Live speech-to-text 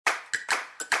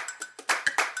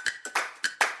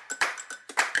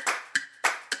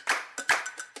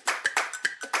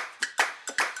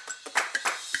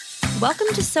Welcome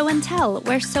to Sew and Tell,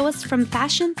 where sewists from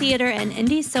fashion, theater, and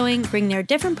indie sewing bring their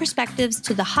different perspectives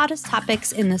to the hottest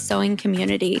topics in the sewing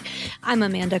community. I'm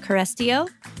Amanda Carestio.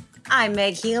 I'm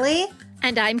Meg Healy.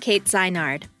 And I'm Kate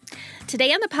Zeinard.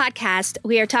 Today on the podcast,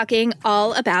 we are talking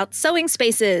all about sewing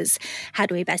spaces. How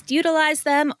do we best utilize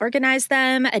them, organize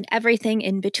them, and everything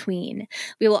in between?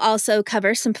 We will also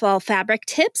cover some fall fabric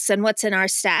tips and what's in our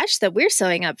stash that we're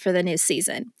sewing up for the new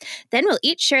season. Then we'll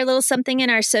each share a little something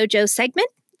in our Sojo segment.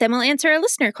 Then we'll answer a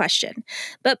listener question.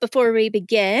 But before we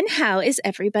begin, how is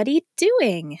everybody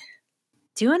doing?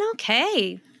 Doing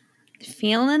okay.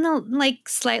 Feeling like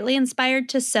slightly inspired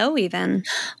to sew even.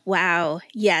 Wow.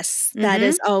 Yes, that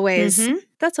is always,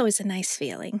 that's always a nice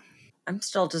feeling. I'm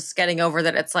still just getting over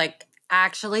that it's like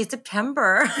actually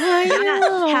September.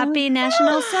 Yeah. Happy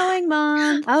National Sewing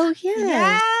Month. Oh,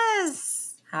 yeah.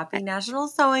 Yes. Happy National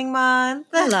Sewing Month.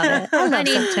 I love it. I love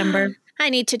September. I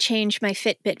need to change my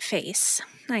Fitbit face.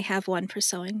 I have one for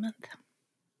sewing month.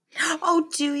 Oh,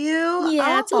 do you?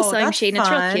 Yeah, it's a little sewing machine. It's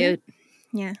real cute.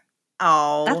 Yeah.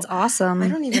 Oh. That's awesome. I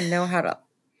don't even know how to.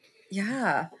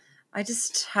 Yeah. I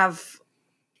just have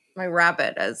my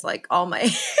rabbit as like all my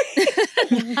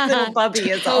little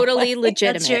puppy is totally all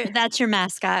legitimate. That's your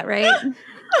mascot, right?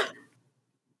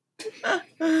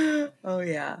 Oh,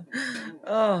 yeah.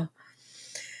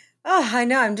 Oh, I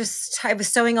know. I was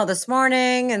sewing all this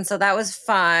morning, and so that was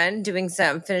fun,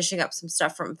 finishing up some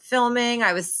stuff from filming.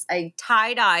 I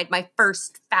tie-dyed my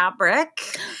first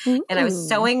fabric, and I was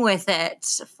sewing with it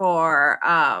for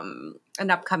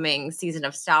an upcoming season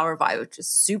of Style Revive, which was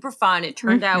super fun. It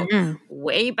turned out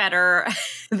way better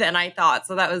than I thought.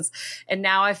 So that was, and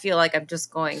now I feel like I'm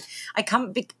just I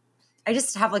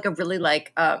just have like a really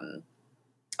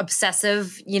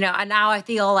obsessive, and now I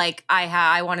feel like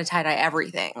I want to tie-dye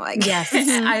everything. Like, yes.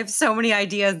 I have so many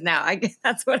ideas now. I guess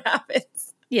that's what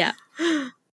happens. Yeah.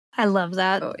 I love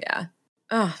that. Oh, yeah.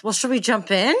 Oh, well, should we jump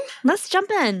in? Let's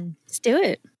jump in. Let's do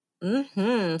it.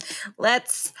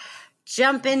 Let's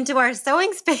jump into our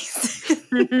sewing space.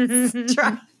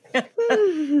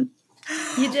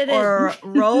 You did it. Or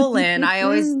roll in. I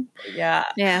always, Yeah.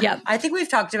 I think we've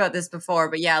talked about this before,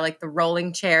 but yeah, like the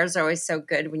rolling chairs are always so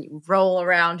good when you roll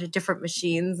around to different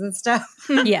machines and stuff.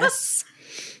 Yes.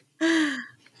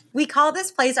 We call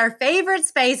this place our favorite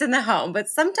space in the home, but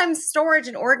sometimes storage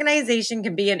and organization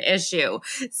can be an issue.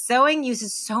 Sewing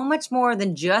uses so much more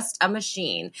than just a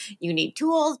machine. You need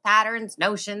tools, patterns,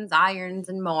 notions, irons,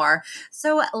 and more.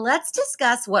 So let's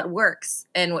discuss what works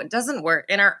and what doesn't work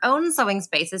in our own sewing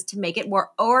spaces to make it more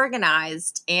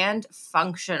organized and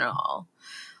functional.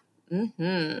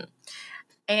 And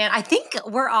I think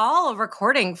we're all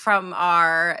recording from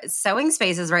our sewing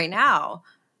spaces right now.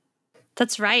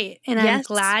 That's right. And I'm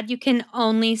glad you can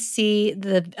only see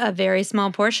a very small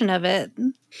portion of it.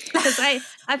 Because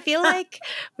I feel like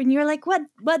when you're like,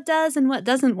 what does and what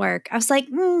doesn't work? I was like,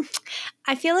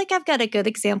 I feel like I've got a good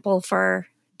example for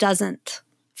doesn't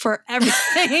for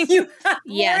everything.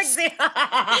 Yes.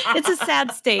 It's a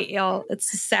sad state, y'all.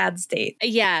 It's a sad state.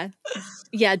 Yeah.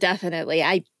 Yeah, definitely.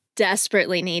 I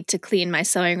desperately need to clean my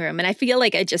sewing room. And I feel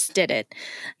like I just did it.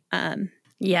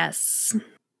 Yes.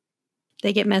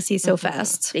 They get messy so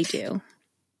fast. They do.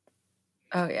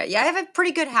 Oh, yeah. Yeah, I have a pretty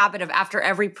good habit of after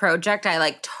every project,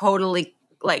 I totally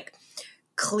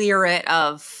clear it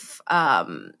of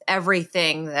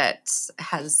everything that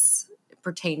has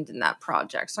pertained in that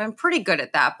project. So I'm pretty good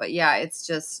at that. But yeah, it's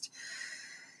just,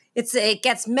 it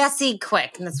gets messy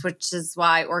quick. And which is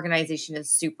why organization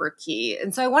is super key.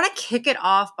 And so I want to kick it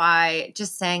off by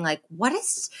just saying what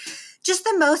is just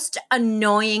the most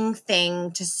annoying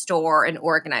thing to store and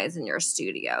organize in your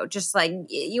studio? Just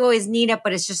you always need it,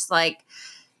 but it's just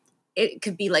it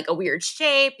could be a weird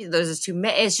shape.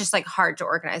 It's just hard to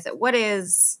organize it. What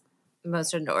is the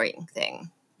most annoying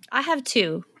thing? I have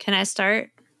two. Can I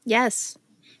start? Yes.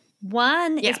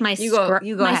 One is my you go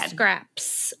ahead.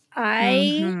 Scraps.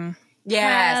 Yes.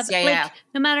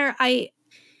 No matter,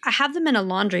 I have them in a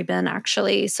laundry bin,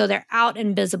 actually, so they're out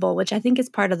and visible, which I think is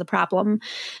part of the problem.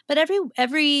 But every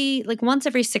once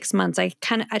every 6 months, I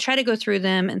try to go through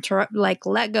them and to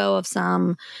let go of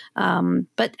some,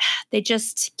 but they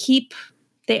just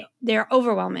they're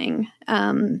overwhelming,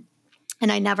 and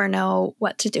I never know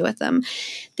what to do with them.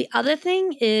 The other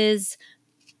thing is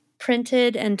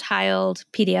printed and tiled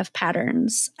PDF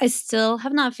patterns. I still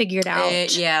have not figured out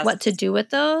what to do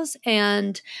with those.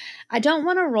 And I don't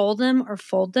want to roll them or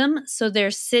fold them. So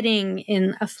they're sitting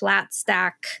in a flat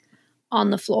stack on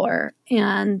the floor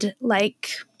and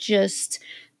just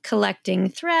collecting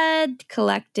thread,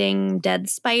 collecting dead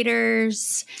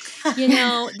spiders. You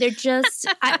know, they're just,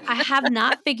 I have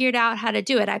not figured out how to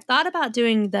do it. I've thought about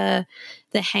doing the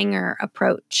hanger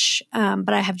approach, but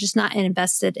I have just not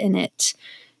invested in it.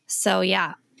 So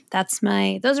yeah, those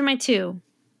are my two.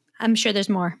 I'm sure there's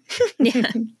more.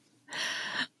 Yeah.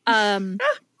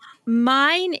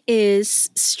 Mine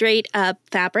is straight up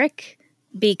fabric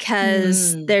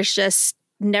because there's just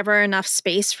never enough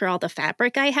space for all the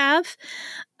fabric I have.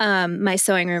 My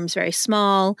sewing room's very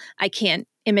small. I can't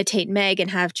imitate Meg and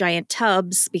have giant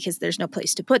tubs because there's no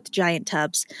place to put the giant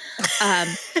tubs.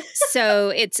 So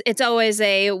it's always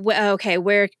okay,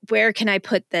 where can I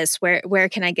put this? Where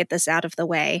can I get this out of the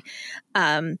way?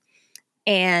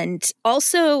 And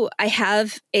also I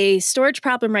have a storage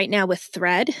problem right now with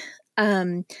thread.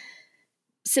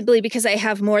 Simply because I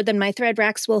have more than my thread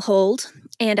racks will hold.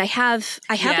 And I have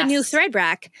a new thread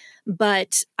rack,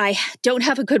 but I don't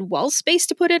have a good wall space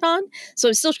to put it on. So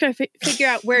I'm still trying to figure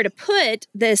out where to put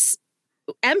this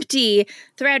empty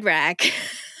thread rack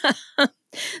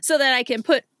so that I can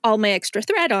put all my extra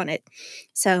thread on it.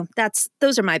 So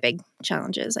those are my big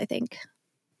challenges, I think.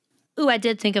 Ooh, I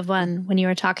did think of one when you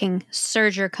were talking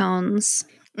serger cones.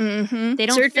 Mm-hmm. They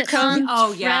don't fit on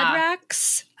thread yeah.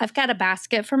 racks. I've got a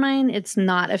basket for mine. It's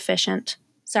not efficient.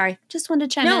 Sorry, just wanted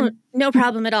to chime in. No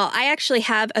problem at all. I actually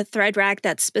have a thread rack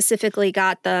that specifically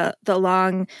got the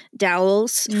long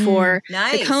dowels for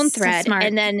the cone thread,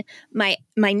 and then my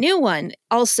new one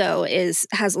also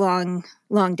has long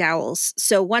dowels.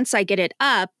 So once I get it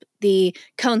up, the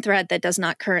cone thread that does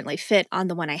not currently fit on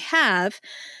the one I have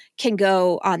can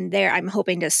go on there. I'm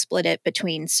hoping to split it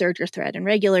between serger thread and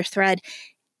regular thread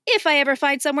if I ever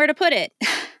find somewhere to put it.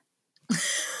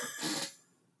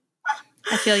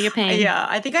 I feel your pain. Yeah,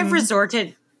 I think I've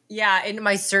resorted. Yeah, and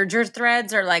my serger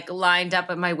threads are like lined up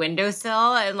at my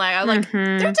windowsill, and like I'm like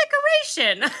they're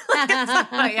decoration.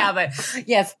 Yeah, but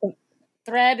yes,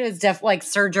 thread is definitely like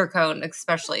serger cone,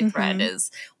 especially thread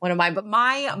is one of mine. But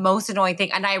my most annoying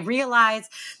thing, and I realize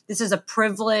this is I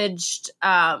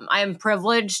am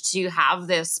privileged to have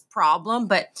this problem,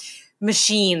 but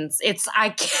machines, it's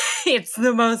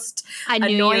the most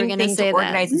annoying thing to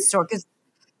organize and store because.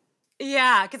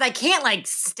 Yeah, because I can't like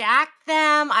stack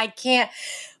them. I can't.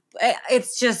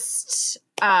 It's just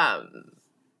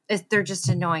they're just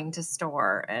annoying to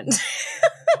store. And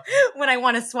when I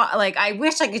want to swap, like I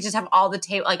wish I could just have all the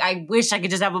tape. Like I wish I could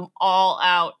just have them all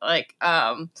out. Like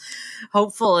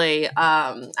hopefully,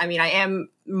 I mean, I am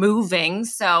moving,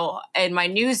 so in my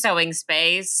new sewing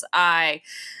space, I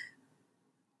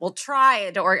will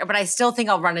try to but I still think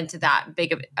I'll run into that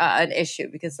big of an issue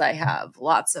because I have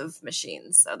lots of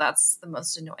machines. So that's the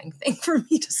most annoying thing for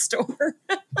me to store.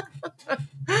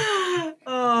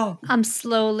 Oh, I'm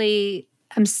slowly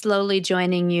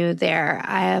joining you there.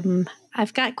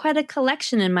 I've got quite a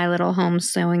collection in my little home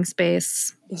sewing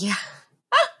space. Yeah.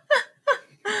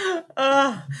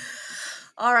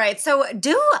 All right. So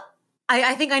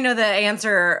I think I know the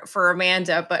answer for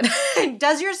Amanda, but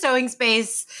does your sewing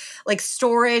space, like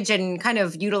storage and kind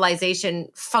of utilization,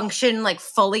 function like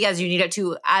fully as you need it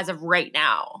to as of right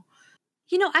now?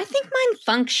 You know, I think mine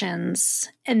functions,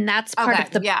 and that's part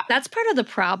of the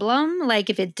problem. Like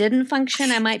if it didn't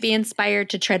function, I might be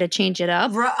inspired to try to change it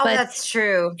up. Oh, but that's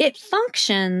true. It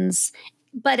functions,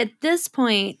 but at this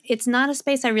point, it's not a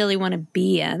space I really want to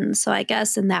be in. So I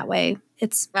guess in that way,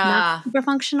 it's not super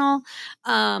functional.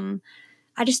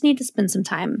 I just need to spend some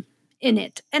time in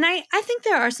it. And I think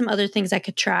there are some other things I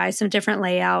could try, some different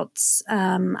layouts.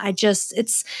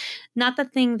 It's not the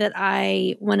thing that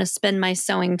I want to spend my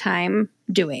sewing time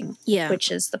doing,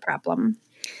 which is the problem.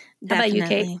 Definitely. How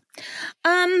about you,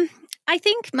 Kate? I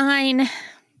think mine,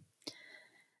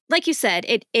 like you said,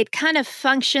 it kind of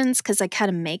functions because I kind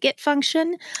of make it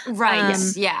function. Right.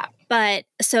 Yes. Yeah. But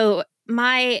so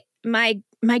my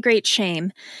great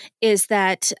shame is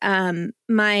that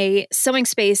my sewing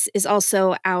space is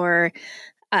also our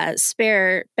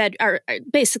spare bed,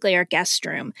 basically our guest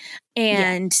room,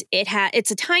 and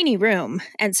it's a tiny room,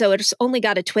 and so it's only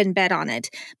got a twin bed on it.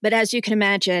 But as you can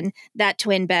imagine, that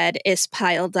twin bed is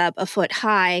piled up a foot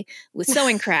high with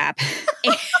sewing crap.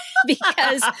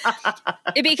 because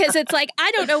it's like,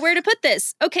 I don't know where to put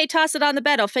this. Okay, toss it on the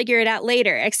bed. I'll figure it out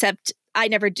later. Except I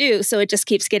never do. So it just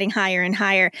keeps getting higher and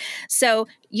higher. So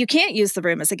you can't use the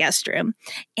room as a guest room.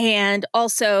 And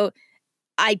also,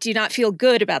 I do not feel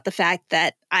good about the fact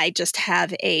that I just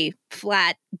have a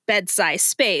flat bed-size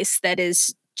space that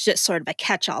is just sort of a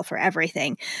catch-all for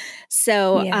everything.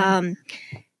 So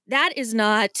that is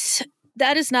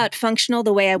not functional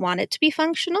the way I want it to be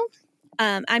functional.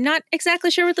 I'm not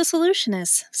exactly sure what the solution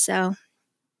is. So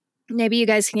Maybe you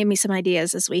guys can give me some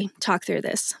ideas as we talk through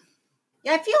this.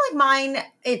 Yeah, I feel like mine,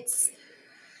 it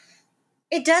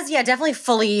does, yeah, definitely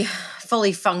fully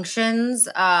functions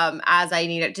as I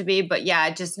need it to be. But yeah,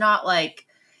 just not like,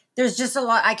 there's just a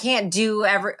lot, I can't do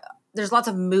there's lots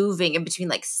of moving in between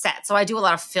like sets. So I do a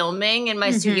lot of filming in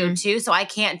my studio too. So I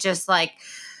can't just like,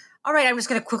 all right, I'm just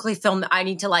going to quickly film. I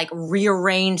need to like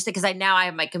rearrange because I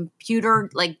have my computer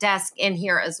like desk in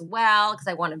here as well because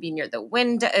I want to be near the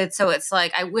window. So it's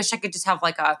like, I wish I could just have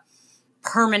like a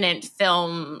permanent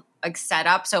film like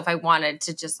setup. So if I wanted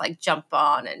to just like jump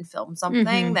on and film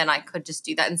something, then I could just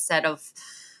do that instead of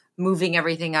moving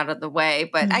everything out of the way.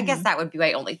 But I guess that would be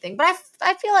my only thing. But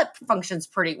I feel it functions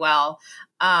pretty well.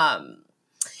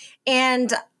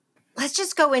 And let's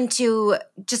just go into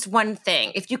just one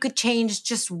thing. If you could change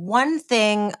just one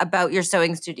thing about your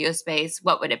sewing studio space,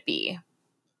 what would it be?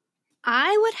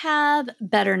 I would have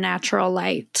better natural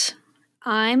light.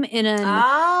 I'm in a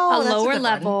lower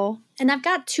level, and I've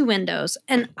got 2 windows,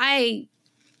 and I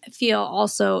feel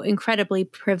also incredibly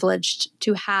privileged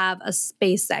to have a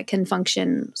space that can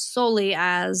function solely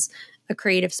as a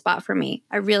creative spot for me.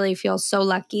 I really feel so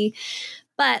lucky.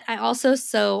 But I also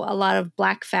sew a lot of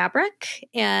black fabric,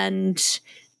 and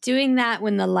doing that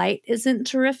when the light isn't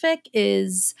terrific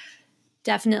is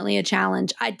definitely a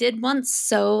challenge. I did once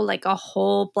sew like a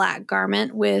whole black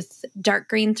garment with dark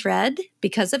green thread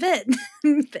because of it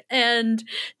and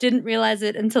didn't realize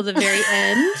it until the very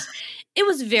end. It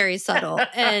was very subtle,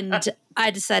 and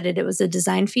I decided it was a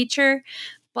design feature.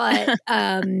 But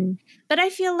I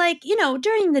feel like,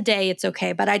 during the day it's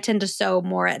okay, but I tend to sew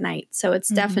more at night. So it's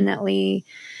definitely,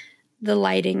 the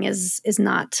lighting is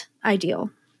not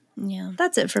ideal. Yeah.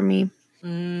 That's it for me.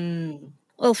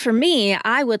 Well, for me,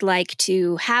 I would like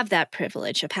to have that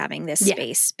privilege of having this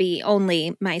space be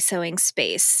only my sewing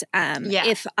space.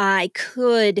 If I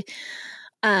could,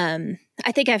 I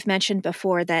think I've mentioned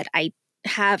before that I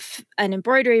have an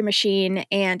embroidery machine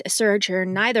and a serger,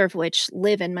 neither of which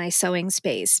live in my sewing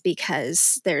space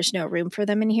because there's no room for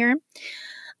them in here.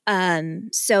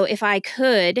 So if I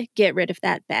could get rid of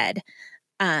that bed,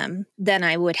 then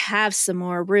I would have some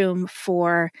more room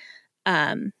for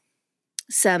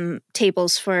some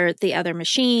tables for the other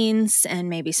machines and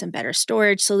maybe some better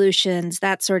storage solutions,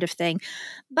 that sort of thing.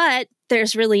 But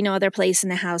there's really no other place in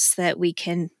the house that we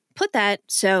can put that.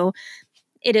 So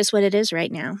it is what it is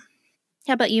right now.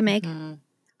 How about you, Meg?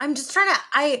 I'm just trying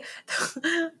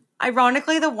to,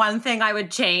 ironically, the one thing I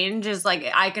would change is like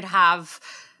I could have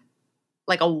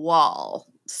like a wall.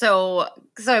 So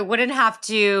I wouldn't have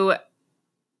to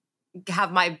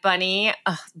have my bunny,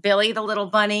 Billy the little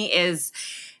bunny is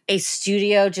a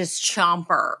studio just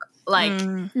chomper. Like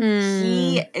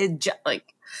he is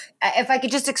like, if I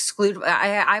could just exclude,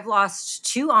 I've lost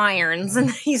 2 irons and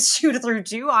he's chewed through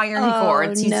 2 iron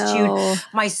cords. He's chewed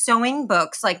my sewing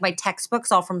books, like my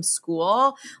textbooks all from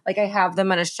school. Like I have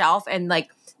them on a shelf and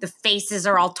like the faces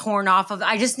are all torn off of.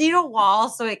 I just need a wall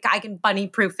so I can bunny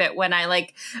proof it when I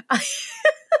like.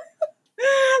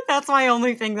 That's my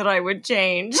only thing that I would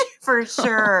change for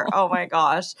sure. Oh my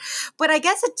gosh. But I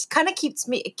guess it kind of keeps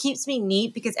me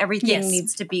neat because everything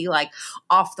needs to be like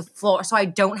off the floor. So I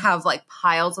don't have like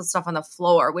piles of stuff on the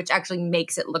floor, which actually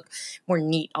makes it look more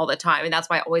neat all the time. And that's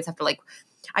why I always have to like,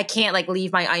 I can't like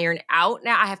leave my iron out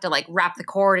now. I have to like wrap the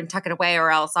cord and tuck it away or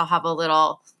else I'll have a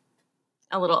little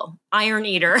iron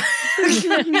eater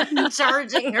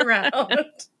charging around.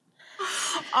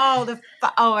 Oh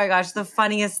my gosh, the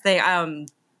funniest thing.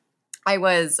 I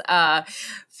was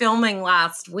filming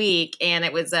last week, and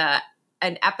it was an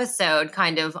episode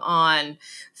kind of on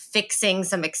fixing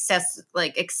some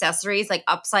accessories, like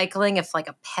upcycling if like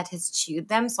a pet has chewed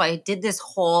them. So I did this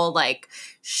whole like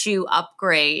shoe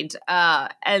upgrade,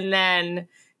 and then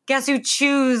guess who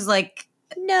chews like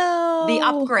the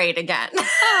upgrade again?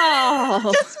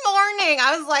 Oh, this morning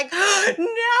I was like,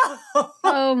 no.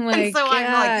 Oh my gosh.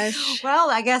 I'm like, well,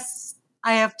 I guess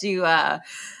I have to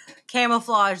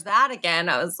camouflage that again.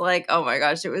 I was like, oh my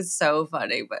gosh, it was so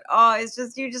funny. But it's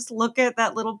just, you just look at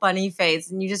that little bunny face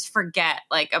and you just forget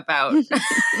like about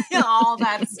all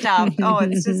that stuff. Oh,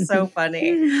 it's just so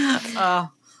funny. Oh,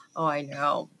 I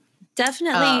know.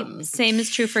 Definitely same is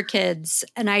true for kids.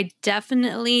 And I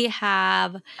definitely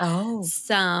have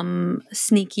some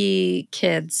sneaky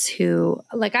kids who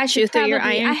like I should through your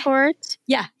iron cord.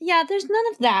 Yeah, there's none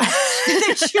of that.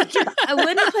 I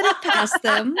wouldn't put it past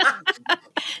them.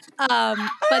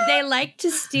 But they like to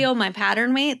steal my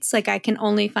pattern weights. Like I can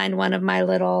only find one of my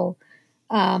little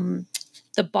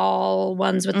the ball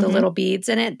ones with the little beads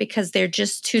in it because they're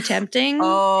just too tempting.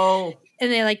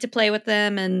 and they like to play with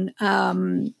them.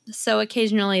 And so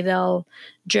occasionally they'll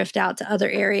drift out to other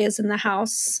areas in the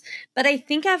house. But I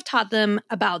think I've taught them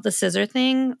about the scissor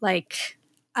thing. Like,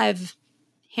 I've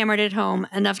hammered it home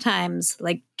enough times.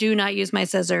 Like, do not use my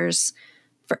scissors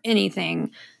for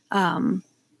anything.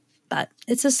 But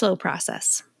it's a slow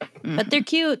process. But they're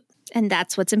cute. And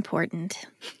that's what's important.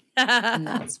 And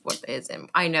that's what is.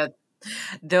 I know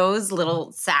those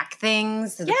little sack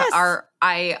things Yes. are.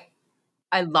 I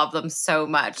love them so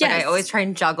much. Like, Yes. I always try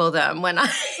and juggle them when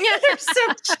they're so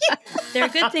cute. They're a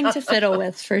good thing to fiddle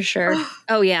with, for sure.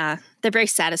 Oh, yeah. They're very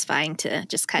satisfying to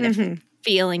just kind of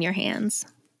feel in your hands.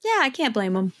 Yeah, I can't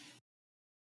blame them.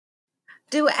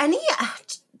 Do any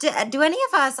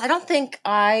of us? I don't think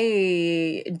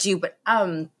I do, but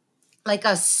like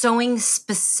a sewing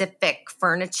specific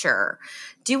furniture.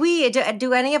 Do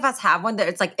any of us have one that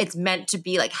it's meant to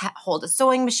be like hold a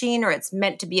sewing machine, or it's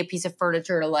meant to be a piece of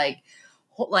furniture to like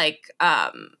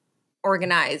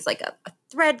organize like a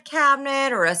thread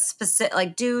cabinet or a specific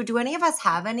like do any of us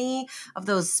have any of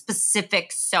those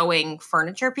specific sewing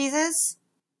furniture pieces?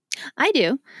 I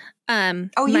do.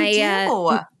 Oh, you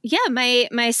do? Yeah,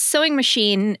 my sewing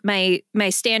machine, my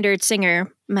standard Singer,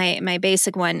 my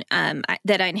basic one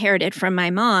that I inherited from my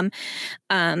mom.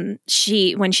 When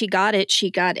she got it, she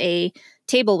got a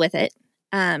table with it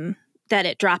that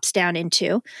it drops down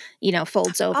into,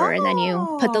 folds over, and then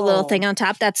you put the little thing on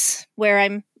top. That's where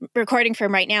I'm recording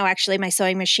from right now. Actually, my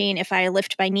sewing machine, if I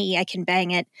lift my knee, I can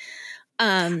bang it.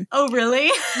 Oh,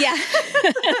 really? Yeah.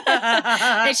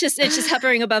 it's just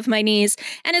hovering above my knees,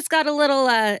 and it's got a little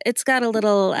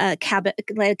cabin,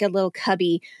 like a little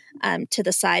cubby to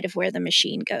the side of where the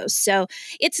machine goes. So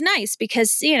it's nice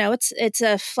because it's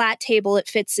a flat table. It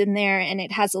fits in there, and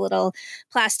it has a little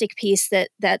plastic piece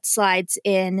that slides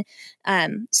in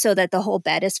so that the whole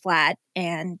bed is flat,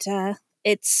 and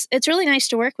it's really nice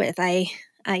to work with. I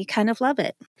kind of love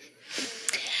it.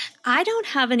 I don't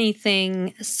have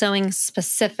anything sewing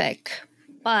specific,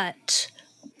 but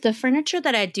the furniture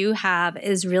that I do have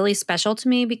is really special to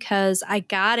me because I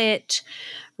got it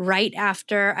right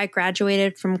after I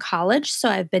graduated from college. So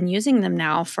I've been using them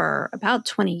now for about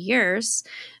 20 years.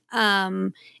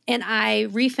 And I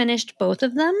refinished both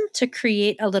of them to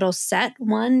create a little set.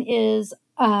 One is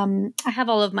I have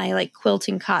all of my like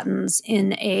quilting cottons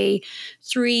in a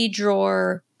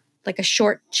 3-drawer, like a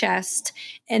short chest.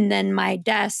 And then my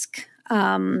desk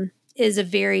is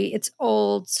it's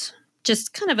old,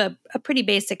 just kind of a pretty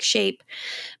basic shape.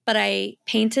 But I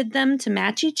painted them to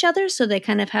match each other. So they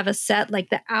kind of have a set, like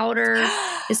the outer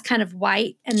is kind of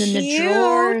white. And then the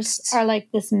drawers are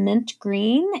like this mint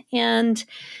green. And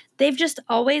they've just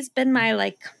always been my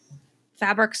like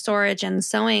fabric storage and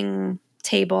sewing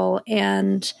table.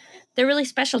 And they're really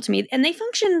special to me. And they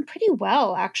function pretty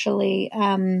well, actually.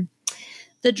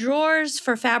 The drawers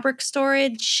for fabric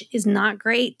storage is not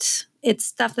great. It's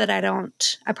stuff that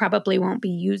I probably won't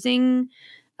be using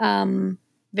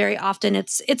very often.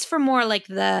 It's for more like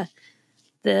the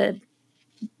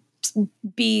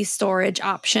B storage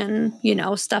option,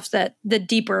 stuff that the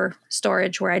deeper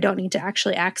storage where I don't need to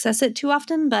actually access it too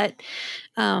often. But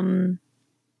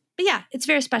yeah, it's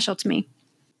very special to me.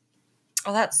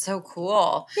 Oh, that's so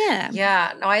cool. Yeah.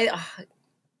 Yeah. No,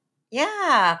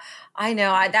 yeah, I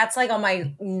know. That's like on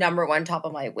my number one top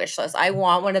of my wish list. I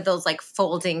want one of those like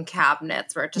folding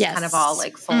cabinets where it just kind of all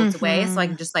like folds away, so I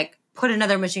can just like put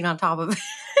another machine on top of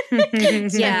it.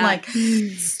 And like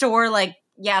store like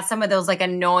some of those like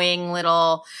annoying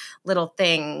little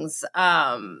things.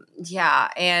 Yeah,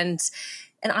 and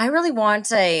I really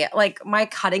want my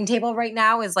cutting table right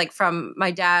now is like from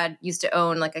my dad used to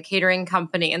own like a catering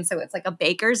company. And so it's like a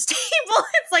baker's table.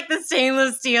 It's like the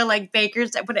stainless steel, like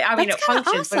baker's table. But I mean, it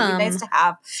functions, awesome. but it'd be nice to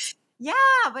have. Yeah.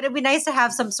 But it'd be nice to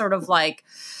have some sort of like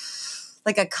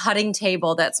a cutting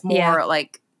table that's more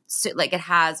like it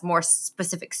has more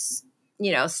specific,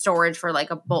 storage for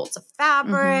like a bolts of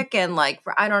fabric and like,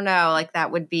 I don't know, like that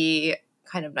would be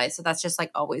kind of nice. So that's just like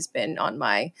always been on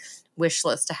my wish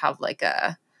list to have like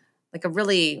a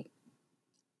really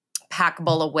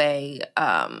packable away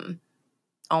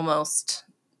almost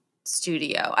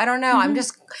studio. I don't know. I'm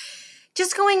just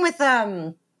going with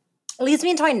leads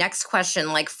me into my next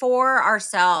question. Like for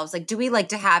ourselves, like do we like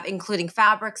to have, including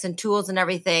fabrics and tools and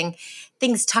everything,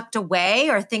 things tucked away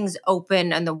or things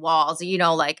open on the walls?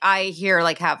 Like I here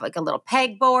like have like a little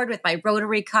pegboard with my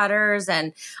rotary cutters,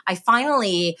 and I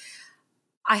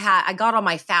I got all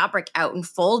my fabric out and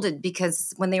folded,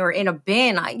 because when they were in a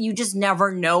bin, you just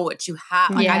never know what you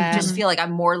have. Like, I just feel like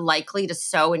I'm more likely to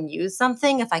sew and use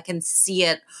something if I can see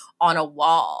it on a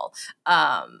wall.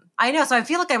 I know. So I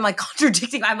feel like I'm like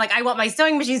contradicting. I'm like, I want my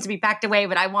sewing machines to be packed away,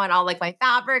 but I want all like my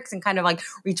fabrics and kind of like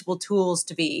reachable tools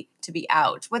to be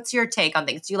out. What's your take on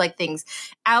things? Do you like things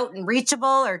out and reachable,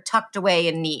 or tucked away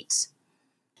and neat?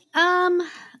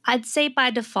 I'd say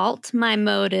by default, my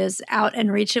mode is out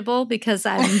and reachable because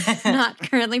I'm not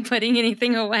currently putting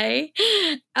anything away.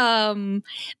 But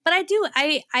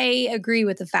I agree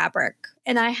with the fabric.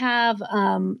 And I have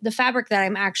the fabric that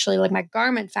I'm actually, like, my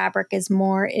garment fabric is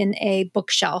more in a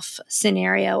bookshelf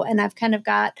scenario. And I've kind of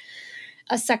got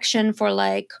a section for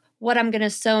like what I'm going to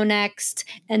sew next.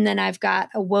 And then I've got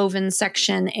a woven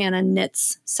section and a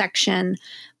knits section.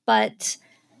 But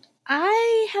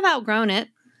I have outgrown it.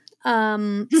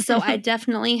 So I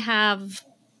definitely have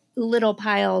little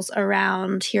piles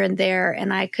around here and there,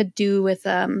 and I could do with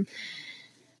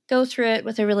go through it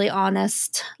with a really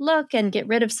honest look and get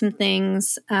rid of some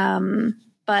things.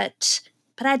 But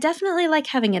I definitely like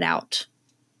having it out.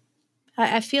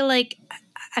 I feel like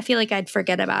I'd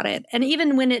forget about it, and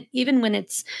even when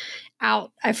it's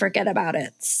out, I forget about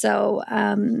it. So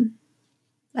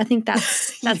I think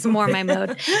that's more my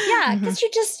mode. Yeah, because you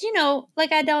just,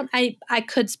 like, I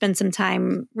could spend some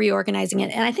time reorganizing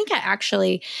it. And I think I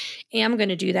actually am going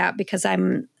to do that, because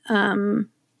I'm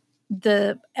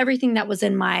everything that was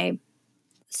in my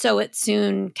sew it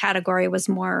soon category was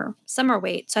more summer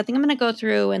weight. So I think I'm going to go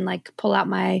through and like pull out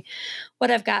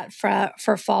what I've got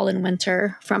for fall and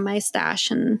winter from my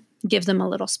stash and give them a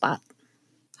little spot.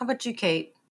 How about you,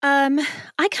 Kate? I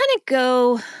kind of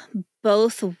go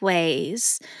both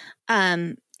ways.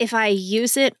 If I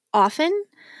use it often,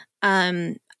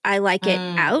 I like it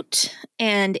out.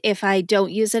 And if I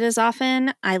don't use it as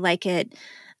often, I like it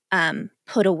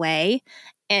put away.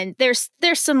 And there's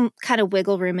some kind of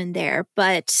wiggle room in there.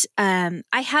 But I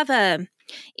have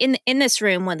in this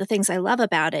room, one of the things I love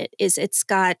about it is it's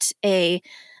got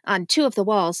on two of the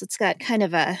walls, it's got kind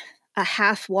of a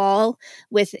half wall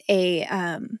with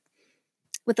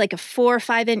with like a 4 or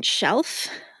 5 inch shelf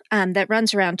that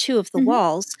runs around two of the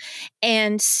walls.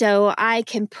 And so I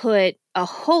can put a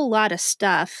whole lot of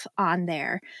stuff on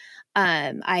there.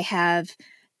 I have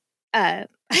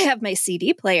my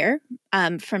CD player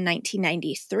from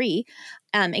 1993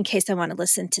 in case I want to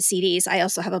listen to CDs. I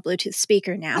also have a Bluetooth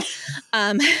speaker now.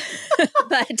 But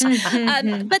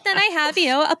then I have,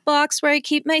 a box where I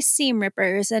keep my seam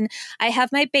rippers, and I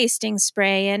have my basting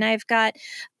spray, and I've got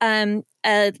a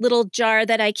little jar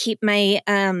that I keep my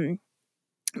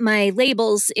my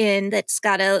labels in that's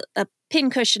got a pin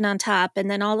cushion on top, and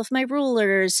then all of my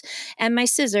rulers and my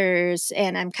scissors,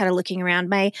 and I'm kind of looking around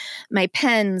my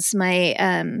pens,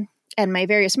 and my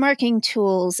various marking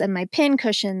tools and my pin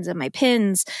cushions and my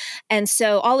pins. And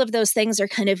so all of those things are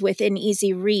kind of within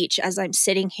easy reach as I'm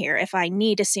sitting here. If I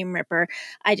need a seam ripper,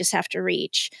 I just have to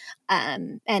reach.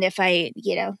 And if I,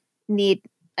 need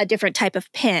a different type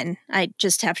of pin, I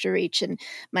just have to reach. And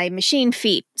my machine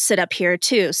feet sit up here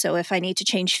too. So if I need to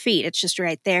change feet, it's just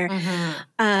right there.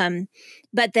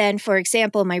 But then, for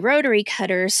example, my rotary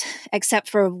cutters, except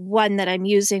for one that I'm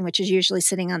using, which is usually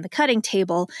sitting on the cutting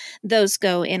table, those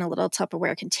go in a little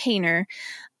Tupperware container.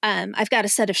 I've got a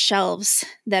set of shelves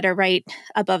that are right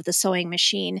above the sewing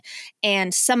machine.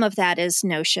 And some of that is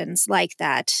notions like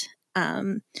that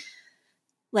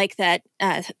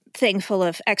thing full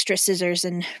of extra scissors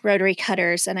and rotary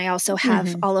cutters. And I also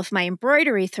have all of my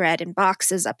embroidery thread in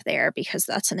boxes up there, because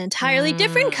that's an entirely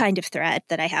different kind of thread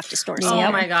that I have to store somewhere.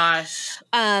 Oh my gosh.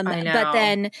 I know. But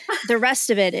then the rest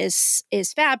of it is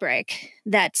fabric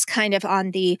that's kind of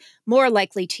on the more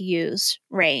likely to use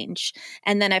range.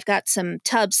 And then I've got some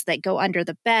tubs that go under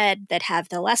the bed that have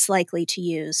the less likely to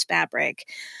use fabric.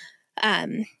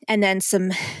 And then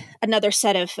another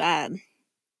set of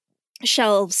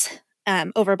shelves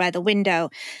over by the window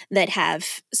that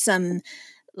have some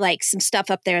stuff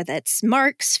up there that's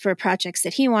Mark's for projects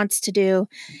that he wants to do.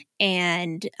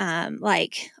 And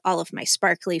all of my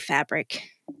sparkly fabric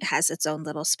has its own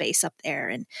little space up there.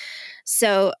 And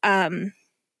so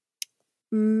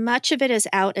much of it is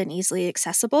out and easily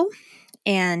accessible,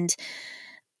 and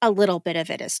a little bit of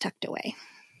it is tucked away.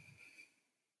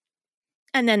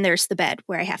 And then there's the bed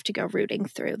where I have to go rooting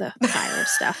through the pile of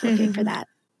stuff looking for that.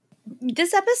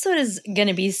 This episode is going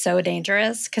to be so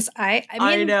dangerous, because I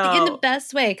mean, know. in the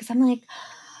best way, because I'm like,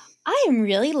 I am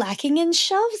really lacking in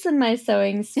shelves in my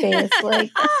sewing space.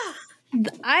 Like,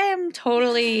 I am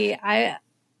totally,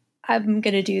 I'm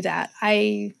going to do that.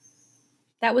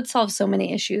 That would solve so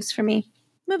many issues for me.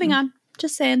 Moving on.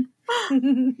 Just saying.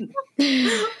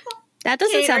 That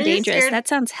doesn't Kate, sound are you dangerous. scared? That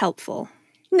sounds helpful.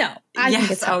 No, I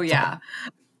think it's Oh, helpful. yeah.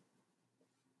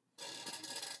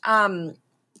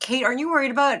 Kate, aren't you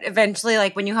worried about eventually,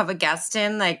 like when you have a guest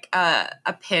in, like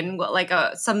a pin, like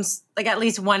at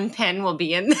least one pin will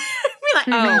be in? Be like,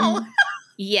 Oh,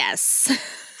 yes.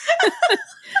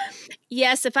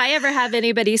 Yes, if I ever have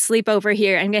anybody sleep over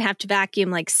here, I'm going to have to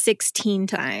vacuum like 16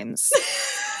 times.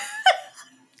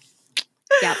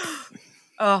 Yep.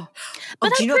 Oh, But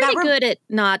do I'm you know pretty that? good at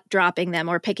not dropping them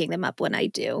or picking them up when I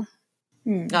do.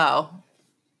 Oh,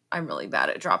 I'm really bad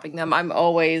at dropping them. I'm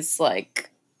always like,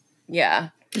 yeah.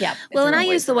 Yeah. Well, and They're I use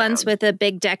always the ones around. with the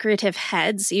big decorative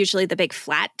heads, usually the big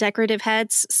flat decorative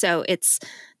heads. So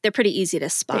they're pretty easy to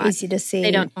spot. They're easy to see.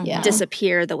 They don't yeah.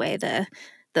 disappear the way the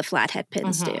flathead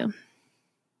pins do.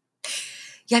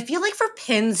 Yeah, I feel like for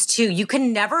pins too, you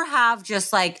can never have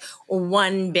just like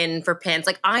one bin for pins.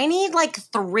 Like I need like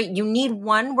 3. You need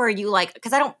one where you like,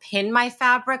 because I don't pin my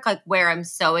fabric like where I'm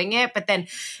sewing it. But then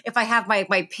if I have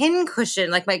my pin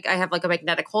cushion, like I have like a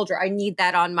magnetic holder, I need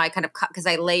that on my kind of cut because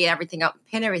I lay everything out,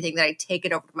 pin everything. Then I take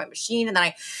it over to my machine, and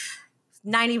then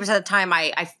 90% of the time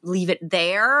I leave it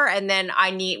there. And then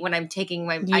I need, when I'm taking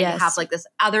I have like this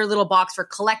other little box for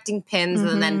collecting pins.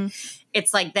 And then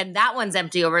it's like, then that one's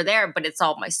empty over there, but it's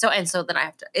all my and so then I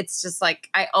have to, it's just like,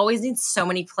 I always need so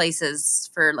many places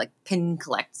for like pin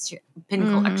collection.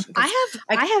 I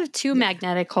have 2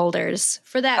 magnetic holders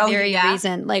for that very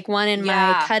reason. Like one in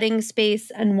my cutting space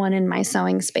and one in my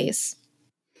sewing space.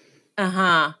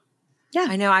 Yeah.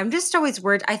 I know. I'm just always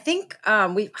worried. I think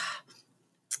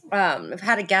I've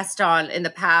had a guest on in the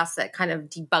past that kind of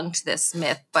debunked this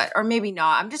myth, or maybe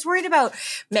not. I'm just worried about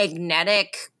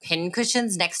magnetic pin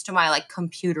cushions next to my like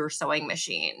computer sewing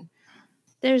machine.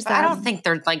 I don't think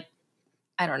they're like,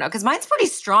 I don't know, because mine's pretty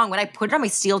strong. When I put it on my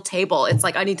steel table, it's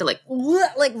like I need to like really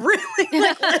like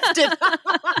lift it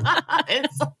up.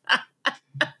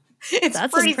 It's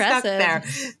That's pretty impressive. stuck there.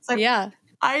 So yeah,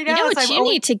 I know. You know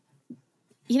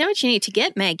what you need to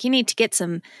get, Meg? You need to get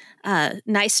some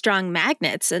nice strong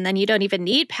magnets, and then you don't even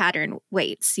need pattern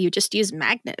weights. You just use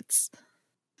magnets.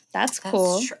 That's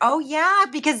cool. Oh yeah,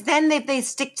 because then they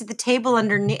stick to the table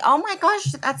underneath. Oh my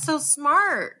gosh, that's so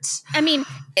smart. I mean,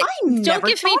 don't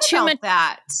give me too much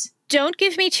that. Don't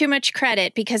give me too much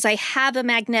credit, because I have a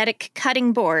magnetic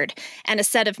cutting board and a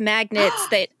set of magnets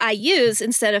that I use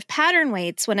instead of pattern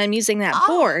weights when I'm using that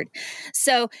board.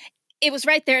 So it was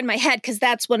right there in my head, because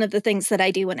that's one of the things that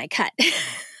I do when I cut.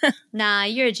 Nah,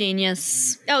 you're a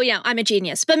genius. Oh yeah, I'm a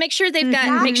genius. But make sure they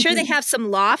have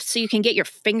some loft so you can get your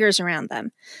fingers around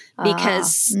them.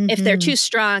 Because if they're too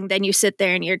strong, then you sit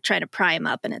there and you're trying to pry them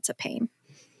up, and it's a pain.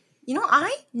 You know,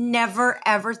 I never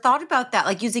ever thought about that,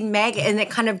 like using mag, and it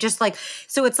kind of just like,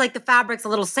 so it's like the fabric's a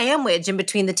little sandwich in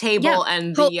between the table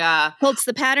and the holds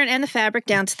the pattern and the fabric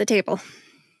down to the table.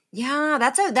 Yeah,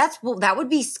 that would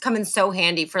be coming so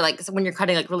handy for like when you're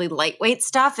cutting like really lightweight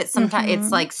stuff. It's sometimes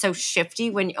it's like so shifty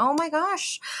when oh my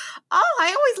gosh,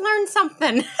 I always learn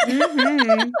something.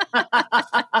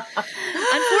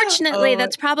 Unfortunately,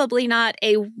 that's probably not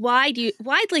a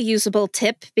widely usable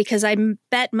tip, because I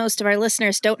bet most of our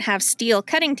listeners don't have steel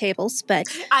cutting tables. But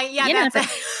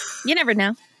you never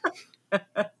know.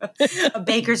 A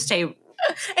baker's table,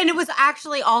 and it was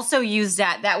actually also used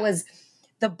that was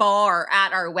the bar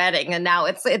at our wedding, and now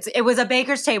it was a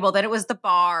baker's table, then it was the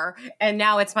bar, and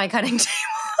now it's my cutting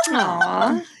table.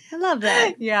 Aw, I love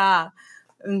that. Yeah.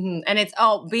 And it's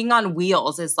being on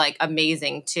wheels is like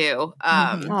amazing too.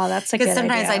 That's a good idea. Because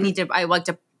sometimes I like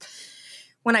to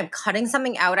when I'm cutting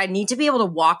something out, I need to be able to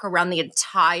walk around the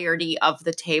entirety of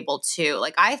the table too.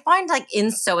 Like I find like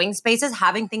in sewing spaces,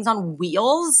 having things on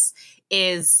wheels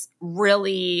is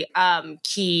really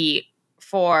key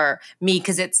for me,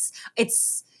 because it's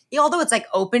although it's like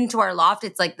open to our loft,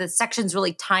 it's like the section's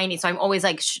really tiny, so I'm always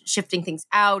like shifting things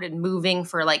out and moving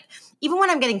for like even when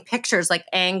I'm getting pictures, like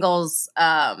angles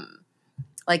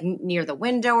like near the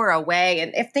window or away.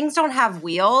 And if things don't have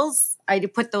wheels, I do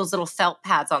put those little felt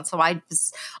pads on, so I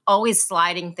just always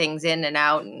sliding things in and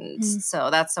out, and so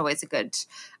that's always a good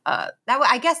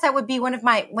I guess that would be one of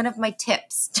my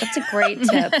tips. That's a great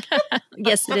tip.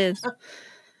 Yes, it is.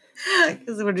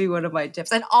 This would be one of my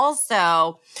tips. And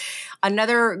also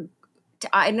another,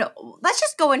 let's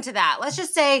just go into that. Let's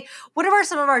just say, what are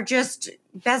some of our just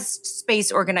best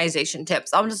space organization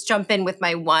tips? I'll just jump in with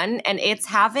my one, and it's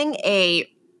having a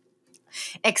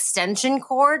extension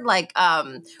cord, like,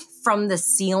 from the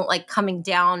ceiling, like coming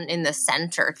down in the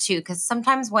center too. Because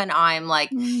sometimes when I'm like,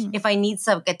 if I need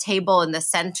a table in the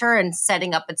center and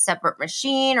setting up a separate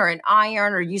machine or an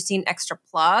iron or using an extra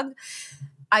plug,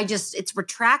 it's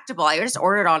retractable. I just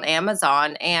ordered it on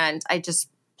Amazon, and I just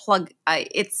plug.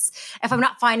 If I'm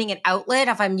not finding an outlet,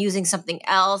 if I'm using something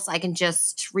else, I can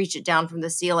just reach it down from the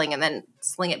ceiling and then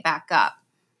sling it back up.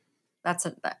 That's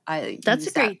a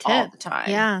great tip all the time.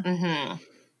 Yeah. Mm-hmm.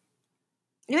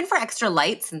 Even for extra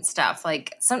lights and stuff,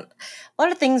 like a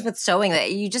lot of things with sewing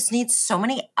that you just need so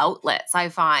many outlets. I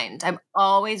find I'm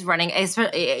always running,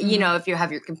 you know, if you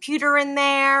have your computer in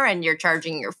there and you're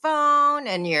charging your phone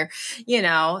and you're, you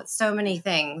know, so many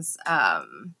things.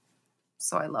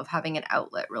 So I love having an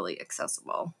outlet really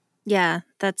accessible. Yeah,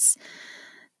 that's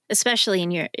especially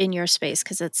in your space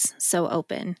because it's so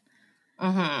open.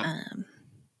 Mm-hmm.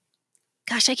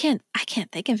 Gosh, I can't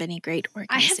think of any great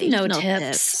organizational I have no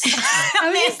tips.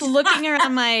 I'm just looking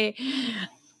around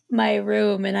my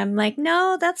room and I'm like,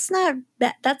 no, that's not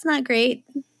great.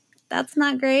 That's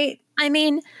not great. I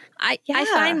mean, I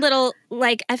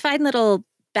find little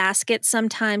baskets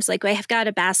sometimes. Like I have got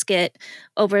a basket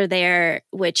over there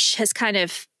which has kind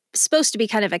of supposed to be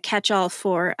kind of a catch-all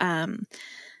for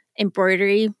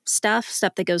embroidery stuff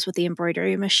that goes with the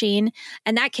embroidery machine,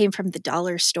 and that came from the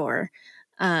dollar store.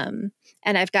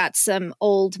 And I've got some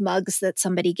old mugs that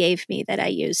somebody gave me that I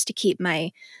use to keep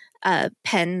my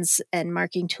pens and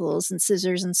marking tools and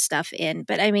scissors and stuff in.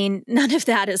 But I mean, none of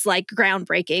that is like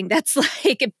groundbreaking. That's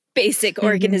like a basic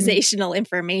organizational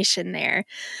information there.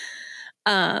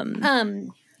 I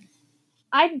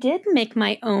did make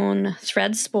my own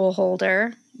thread spool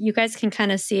holder. You guys can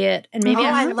kind of see it, and maybe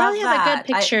I probably have a good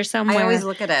picture somewhere. I always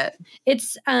look at it.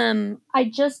 It's I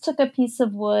just took a piece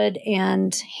of wood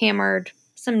and hammered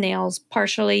some nails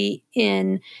partially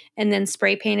in and then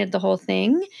spray painted the whole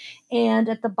thing. And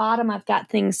at the bottom, I've got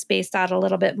things spaced out a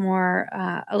little bit more,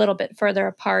 a little bit further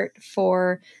apart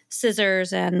for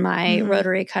scissors and my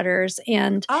rotary cutters.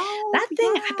 And that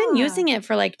thing, I've been using it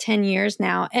for like 10 years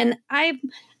now. And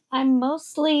I'm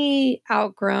mostly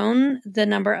outgrown the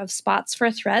number of spots for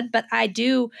thread, but I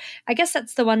guess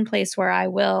that's the one place where I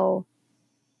will,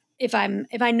 if I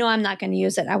know I'm not going to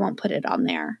use it, I won't put it on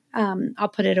there. I'll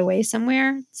put it away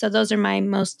somewhere. So those are my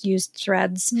most used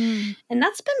threads. And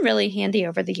that's been really handy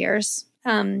over the years.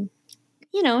 You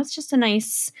know, it's just a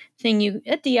nice thing,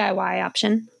 a DIY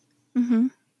option. Mm-hmm.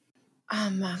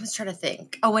 I was trying to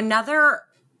think.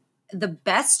 The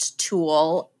best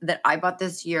tool that I bought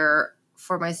this year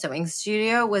for my sewing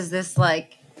studio was this,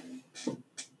 like,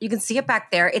 you can see it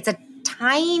back there. It's a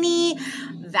tiny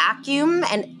vacuum,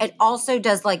 and it also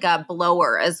does like a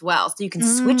blower as well. So you can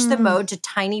switch the mode to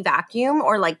tiny vacuum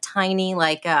or like tiny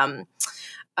like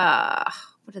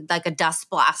like a dust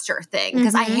blaster thing,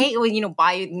 because I hate when, you know,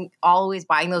 always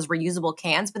buying those reusable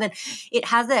cans, but then it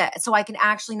has it so I can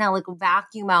actually now like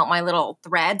vacuum out my little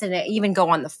threads, and it even go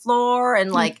on the floor,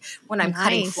 and like when I'm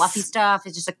cutting fluffy stuff,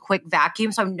 it's just a quick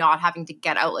vacuum, so I'm not having to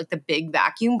get out like the big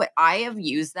vacuum. But I have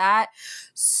used that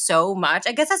so much.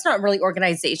 I guess that's not really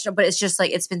organizational, but it's just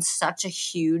like it's been such a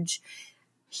huge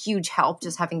help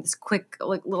just having this quick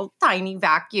like little tiny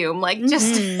vacuum, like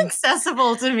just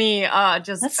accessible to me.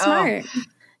 That's smart.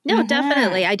 No,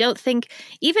 definitely. I don't think,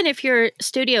 even if your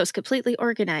studio is completely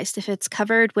organized, if it's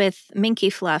covered with minky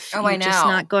fluff, it's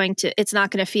not going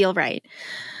to feel right.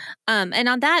 And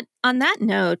on that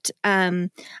note, I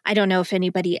don't know if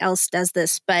anybody else does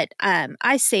this, but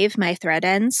I save my thread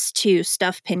ends to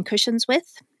stuff pin cushions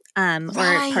with, or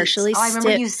partially. I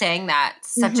remember you saying that.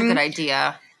 Such a good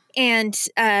idea. And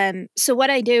so what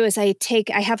I do is I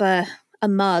have a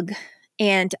mug,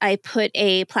 and I put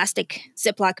a plastic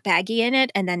Ziploc baggie in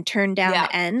it and then turn down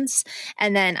the ends.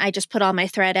 And then I just put all my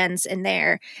thread ends in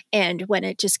there. And when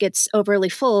it just gets overly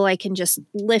full, I can just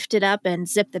lift it up and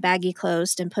zip the baggie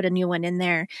closed and put a new one in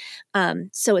there.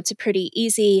 So it's a pretty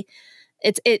easy,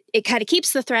 it kind of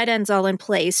keeps the thread ends all in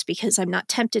place because I'm not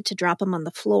tempted to drop them on the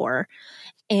floor.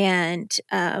 And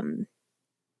then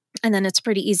it's a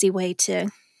pretty easy way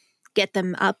to get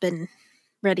them up and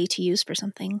ready to use for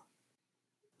something.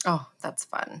 Oh, that's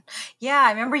fun. Yeah, I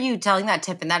remember you telling that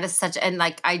tip, and that is and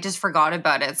like I just forgot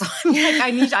about it. So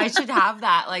I'm like, I should have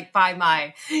that like by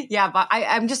my, but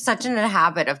I'm just such in a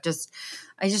habit of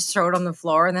I just throw it on the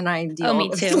floor and then I deal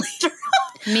with it later.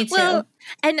 Me too. Well,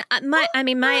 and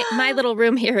my little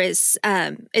room here is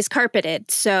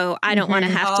carpeted, so I don't want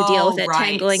to have to deal with it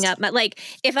tangling up. Like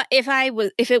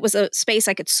if it was a space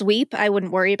I could sweep, I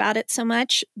wouldn't worry about it so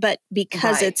much. But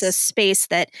because it's a space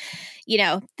that, you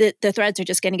know, the threads are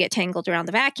just going to get tangled around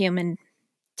the vacuum, and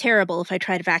terrible if I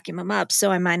try to vacuum them up.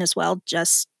 So I might as well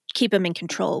just keep them in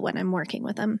control when I'm working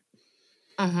with them.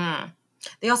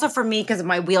 They also, for me, because of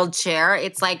my wheeled chair,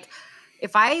 it's like,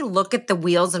 if I look at the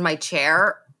wheels in my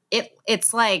chair,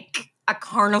 it's like a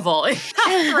carnival. It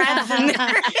has threads in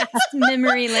there. It's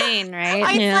memory lane, right?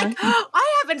 Like,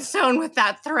 I haven't sewn with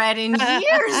that thread in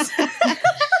years.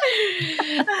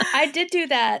 I did do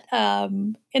that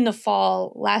in the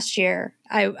fall last year.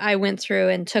 I went through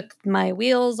and took my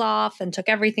wheels off and took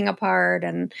everything apart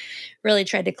and really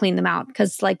tried to clean them out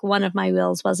because like one of my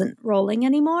wheels wasn't rolling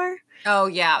anymore. Oh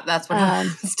yeah, that's what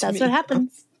happens. That's what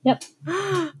happens. Yep.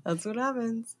 That's what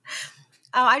happens.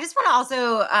 I just want to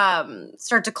also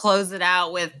start to close it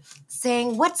out with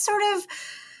saying what sort of,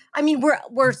 I mean,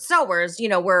 we're sewers,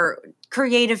 we're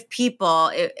creative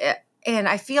people. And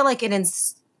I feel like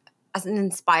as an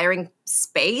inspiring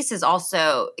space is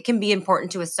also, it can be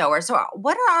important to a sewer. So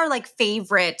what are our like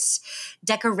favorite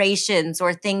decorations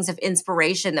or things of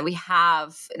inspiration that we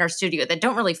have in our studio that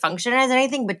don't really function as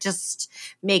anything, but just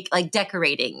make like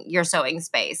decorating your sewing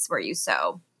space where you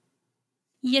sew?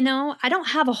 I don't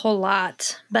have a whole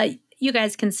lot, but you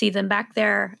guys can see them back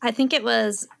there. I think it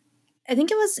was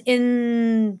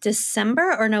in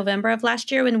December or November of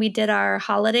last year when we did our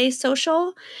holiday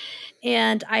social,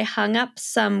 and I hung up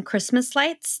some Christmas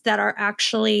lights that are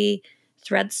actually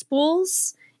thread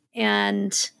spools,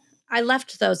 and I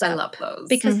left those up. I love those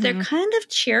because they're kind of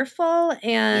cheerful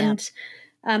and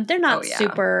they're not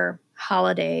super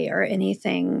holiday or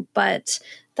anything, but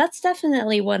that's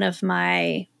definitely one of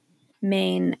my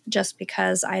main just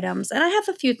because items. And I have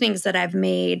a few things that I've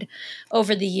made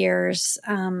over the years.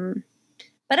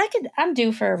 But I'm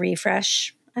due for a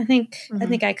refresh. I think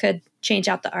I could change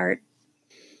out the art.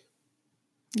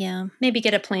 Yeah. Maybe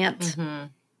get a plant.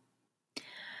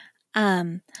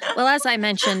 Mm-hmm. Well, as I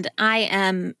mentioned, I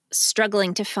am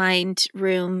struggling to find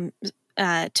room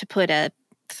to put a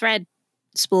thread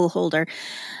spool holder.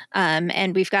 And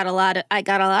I got a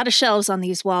lot of shelves on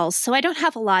these walls. So I don't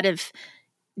have a lot of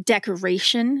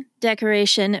decoration,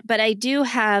 but I do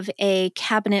have a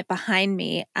cabinet behind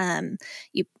me.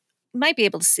 You might be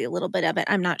able to see a little bit of it.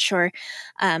 I'm not sure.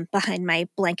 Behind my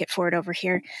blanket fort over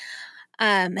here,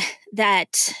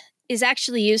 that is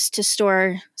actually used to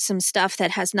store some stuff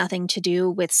that has nothing to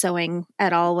do with sewing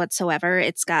at all whatsoever.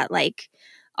 It's got like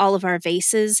all of our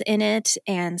vases in it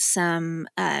and some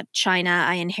china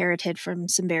I inherited from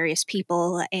some various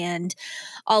people, and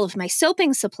all of my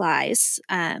soaping supplies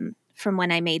from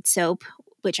when I made soap,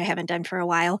 which I haven't done for a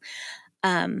while,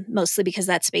 mostly because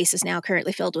that space is now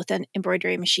currently filled with an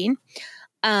embroidery machine.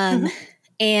 And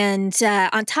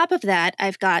on top of that,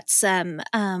 I've got some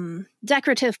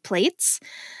decorative plates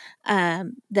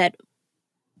that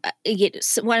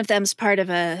one of them's part of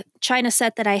a china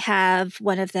set that I have.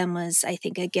 One of them was, I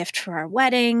think, a gift for our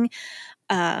wedding.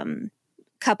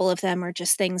 Couple of them are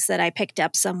just things that I picked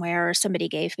up somewhere or somebody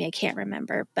gave me. I can't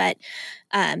remember, but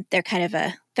they're kind of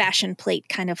a fashion plate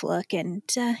kind of look. And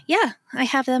I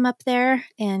have them up there,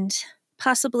 and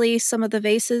possibly some of the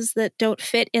vases that don't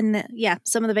fit into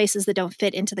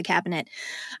the cabinet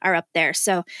are up there.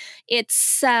 So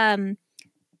it's not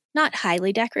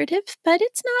highly decorative, but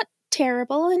it's not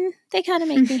terrible, and they kind of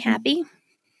make me happy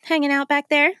hanging out back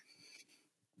there.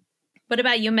 What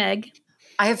about you, Meg?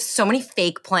 I have so many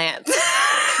fake plants.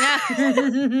 Yeah.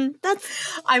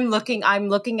 I'm looking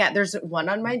at, there's one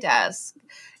on my desk.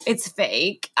 It's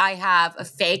fake. I have a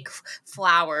fake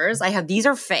flowers. These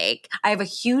are fake. I have a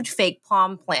huge fake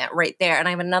palm plant right there. And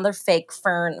I have another fake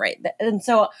fern right there. And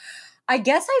so I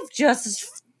guess I've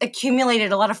just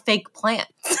accumulated a lot of fake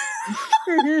plants.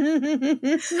 I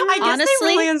guess Honestly, they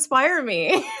really inspire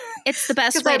me. It's the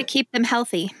best way to keep them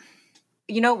healthy.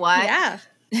 You know what? Yeah.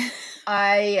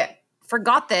 I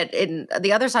forgot that in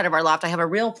the other side of our loft, I have a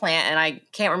real plant, and I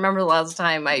can't remember the last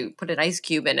time I put an ice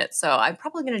cube in it. So I'm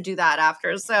probably going to do that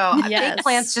after. So fake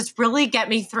plants just really get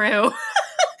me through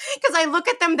because I look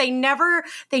at them. They never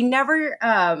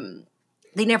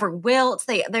wilt.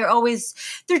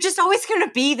 They're just always going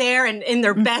to be there and in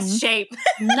their best shape.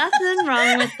 Nothing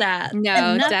wrong with that.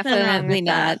 No, definitely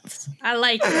not. I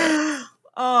like it.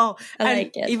 Oh, I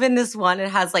like it. Even this one, it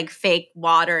has like fake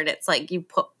water, and it's like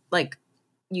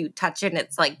you touch it and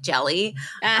it's like jelly.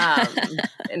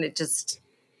 And it just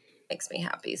makes me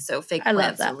happy. So fake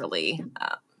plants are really,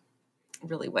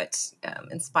 really what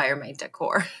inspire my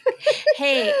decor.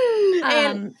 Hey,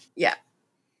 yeah.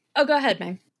 Oh, go ahead,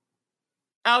 Meg.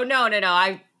 Oh, no.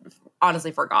 I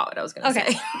honestly forgot what I was going to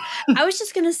say. I was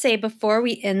just going to say before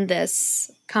we end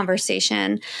this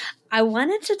conversation, I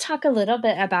wanted to talk a little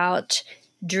bit about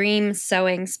dream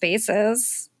sewing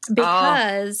spaces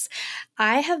because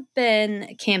I have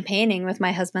been campaigning with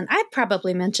my husband. I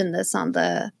probably mentioned this on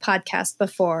the podcast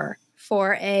before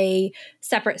for a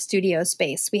separate studio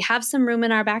space. We have some room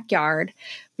in our backyard.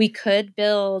 We could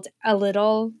build a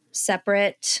little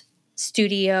separate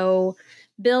studio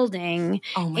building.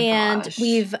 Oh my gosh.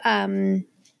 We've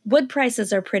wood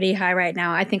prices are pretty high right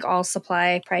now. I think all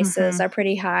supply prices are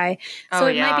pretty high. So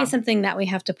it might be something that we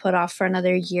have to put off for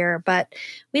another year. But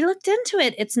we looked into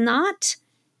it. It's not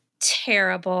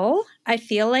terrible. I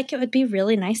feel like it would be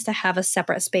really nice to have a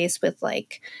separate space with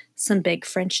like some big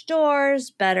French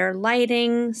doors, better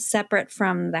lighting, separate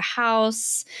from the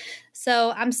house.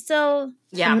 So I'm still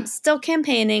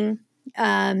campaigning.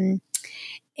 And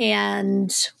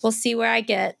we'll see where I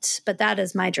get. But that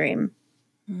is my dream.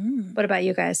 What about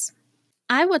you guys?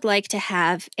 I would like to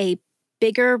have a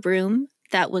bigger room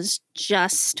that was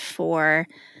just for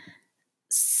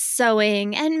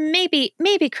sewing and maybe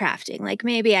crafting. Like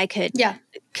maybe I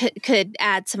could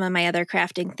add some of my other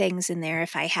crafting things in there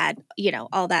if I had,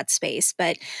 all that space.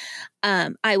 But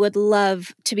I would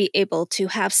love to be able to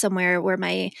have somewhere where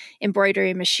my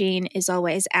embroidery machine is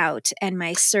always out and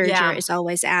my serger is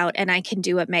always out, and I can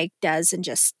do what Meg does and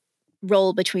just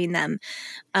roll between them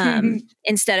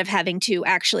instead of having to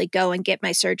actually go and get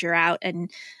my serger out and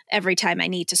every time I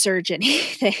need to serge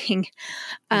anything.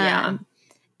 I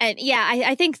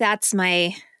think that's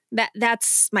my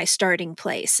starting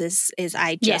place is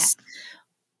I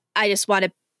just want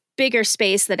a bigger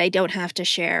space that I don't have to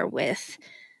share with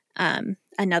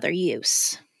another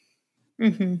use.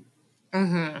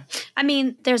 I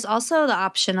mean, there's also the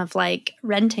option of like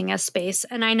renting a space.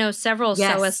 And I know several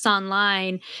sewists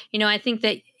online. I think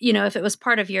that, if it was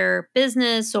part of your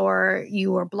business or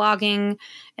you were blogging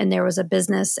and there was a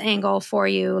business angle for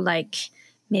you, like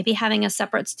maybe having a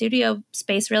separate studio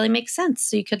space really makes sense.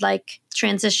 So you could like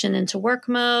transition into work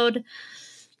mode.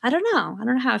 I don't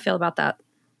know how I feel about that.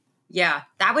 Yeah,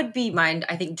 that would be my,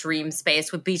 I think, dream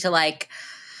space would be to like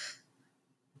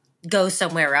go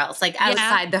somewhere else, like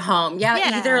outside the home.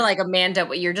 Either like Amanda,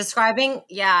 what you're describing,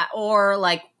 or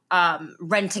like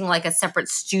renting like a separate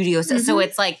studio. So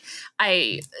it's like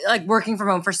I like working from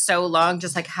home for so long,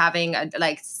 just like having a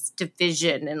like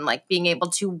division and like being able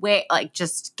to wait, like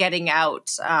just getting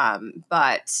out.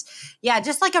 But yeah,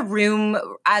 just like a room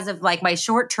as of like my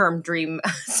short-term dream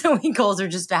sewing goals are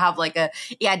just to have like a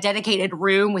dedicated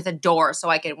room with a door so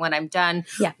I can, when I'm done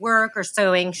work or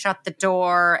sewing, shut the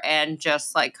door and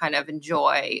just like kind of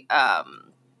enjoy,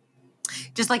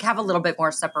 just like have a little bit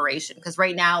more separation. Because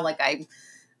right now, like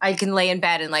I can lay in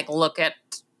bed and like look at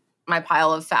my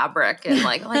pile of fabric and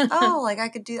like oh, like I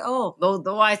could do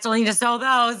I still need to sew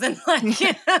those and like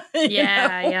So,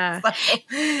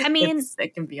 I mean,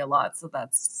 it can be a lot. So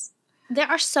there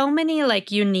are so many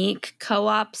like unique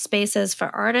co-op spaces for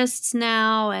artists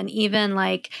now, and even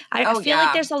like I feel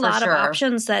like there's a lot of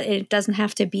options that it doesn't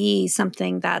have to be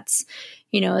something that's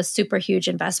a super huge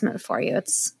investment for you.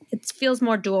 It feels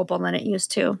more doable than it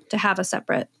used to have a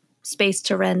separate space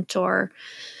to rent or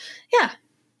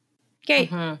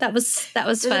great. That was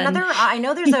there's fun. Another, I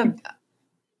know there's a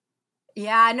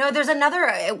there's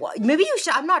another, maybe you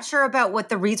should, I'm not sure about what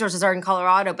the resources are in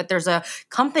Colorado, but there's a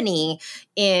company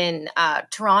in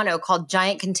Toronto called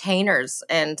Giant Containers,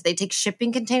 and they take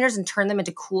shipping containers and turn them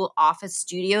into cool office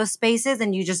studio spaces,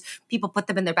 and people put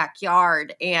them in their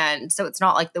backyard, and so it's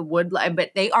not like the wood,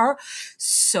 but they are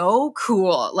so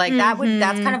cool. Like that's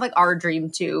kind of like our dream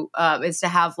too, is to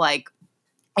have like,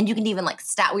 and you can even like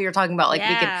stack, we were talking about like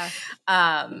we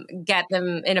could get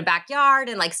them in a backyard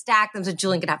and like stack them so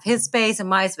Julian could have his space and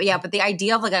my space. Yeah, but the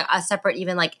idea of like a separate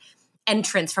even like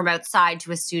entrance from outside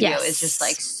to a studio is just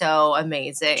like so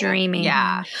amazing. Dreamy.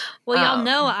 Yeah. Well, y'all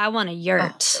know I want a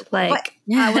yurt. I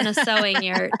want a sewing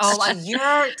yurt. A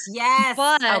yurt. Yes.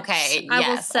 But okay. I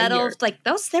will settle like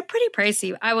those. They're pretty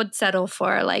pricey. I would settle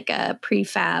for like a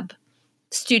prefab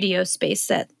studio space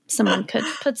that someone could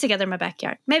put together in my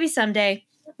backyard. Maybe someday.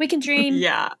 We can dream.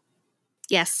 Yeah.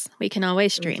 Yes, we can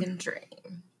always dream. We can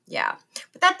dream. Yeah.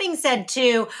 But that being said,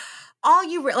 too, all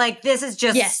you like, this is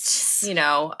just,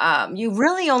 you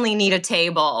really only need a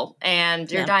table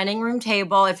and your dining room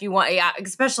table if you want. Yeah.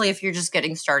 Especially if you're just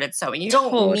getting started sewing. You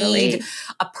don't need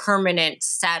a permanent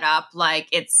setup. Like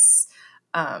it's,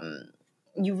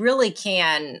 you really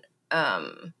can,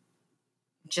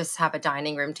 just have a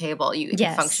dining room table. You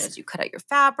can function as you cut out your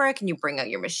fabric and you bring out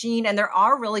your machine. And there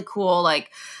are really cool, like,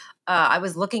 I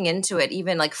was looking into it,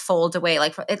 even like fold away,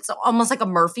 like it's almost like a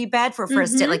Murphy bed for a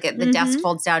stick, like the desk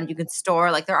folds down, you can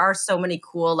store, like there are so many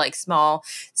cool, like small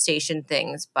station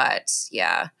things. But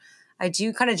yeah, I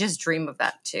do kind of just dream of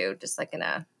that too, just like in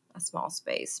a small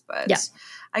space. But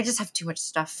I just have too much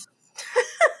stuff.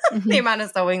 The amount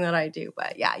of sewing that I do.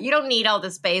 But yeah, you don't need all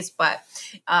the space, but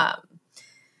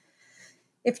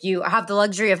if you have the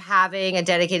luxury of having a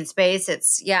dedicated space,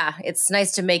 it's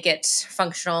nice to make it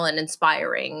functional and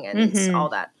inspiring and all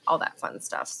that fun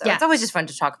stuff. So it's always just fun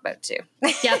to talk about too.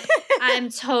 Yep. I'm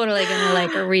totally going to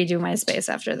like redo my space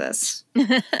after this. All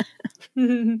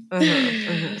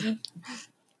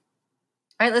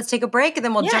right, let's take a break and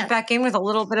then we'll jump back in with a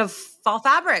little bit of fall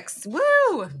fabrics.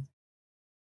 Woo!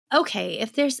 Okay,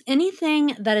 if there's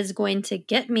anything that is going to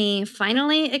get me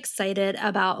finally excited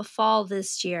about fall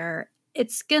this year,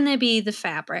 it's going to be the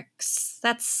fabrics.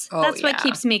 That's what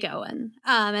keeps me going.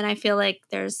 And I feel like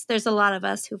there's a lot of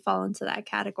us who fall into that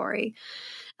category.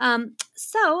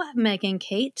 So, Meg and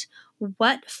Kate,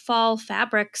 what fall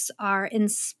fabrics are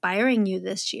inspiring you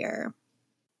this year?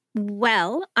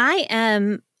 Well,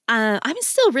 I'm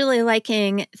still really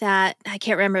liking that. I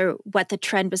can't remember what the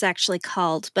trend was actually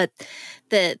called, but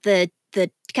the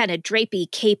kind of drapey,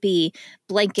 capey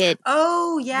blanket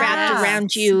wrapped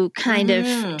around you kind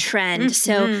of trend.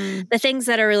 So the things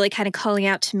that are really kind of calling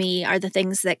out to me are the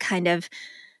things that kind of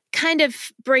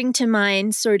bring to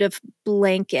mind sort of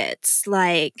blankets,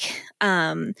 like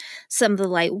some of the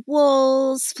light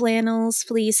wools, flannels,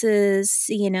 fleeces,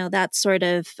 that sort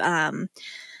of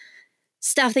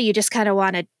stuff that you just kind of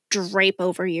want to drape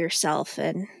over yourself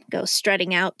and go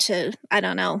strutting out to, I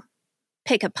don't know,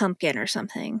 pick a pumpkin or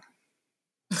something.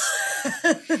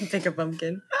 Pick a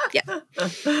pumpkin. Yeah.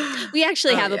 We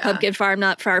actually have a pumpkin farm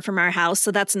not far from our house,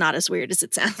 so that's not as weird as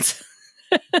it sounds.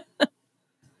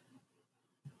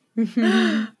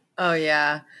 Oh,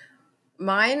 yeah.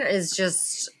 Mine is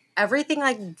just everything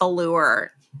like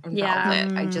velour.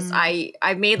 Velvet.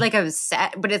 I made like a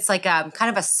set, but it's like kind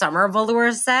of a summer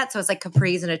velour set. So it's like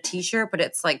capris and a t-shirt, but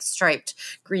it's like striped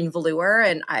green velour,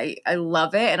 and I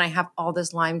love it. And I have all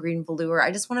this lime green velour.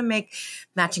 I just want to make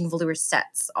matching velour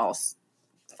sets all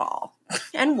fall.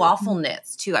 And waffle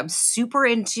knits too. I'm super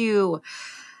into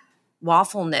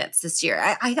waffle knits this year.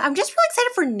 I'm just really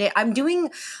excited for knit. I'm doing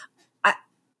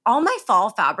all my fall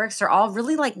fabrics are all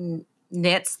really like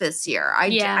knits this year.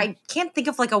 I can't think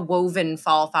of like a woven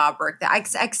fall fabric that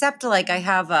except like I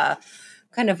have a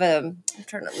kind of I'm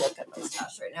trying to look at my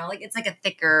stash right now. Like it's like a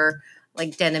thicker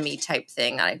like denim-y type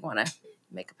thing I want to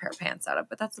make a pair of pants out of,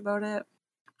 but that's about it.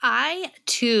 I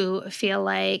too feel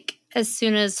like as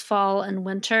soon as fall and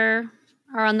winter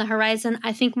are on the horizon,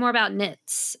 I think more about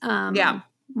knits.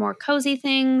 More cozy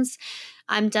things.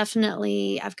 I've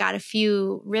got a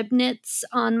few rib knits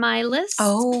on my list.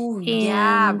 Oh,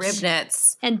 rib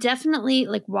knits. And definitely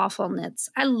like waffle knits.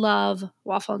 I love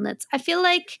waffle knits. I feel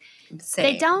like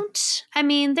they're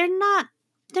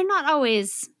not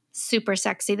always super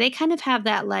sexy. They kind of have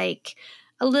that like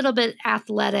a little bit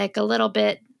athletic, a little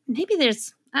bit, maybe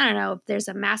there's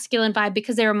a masculine vibe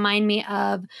because they remind me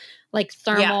of like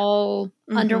thermal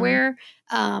underwear.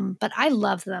 But I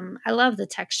love them. I love the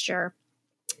texture.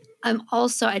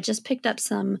 I just picked up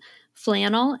some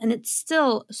flannel and it's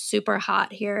still super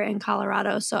hot here in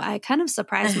Colorado. So I kind of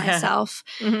surprised myself.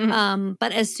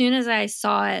 But as soon as I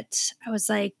saw it, I was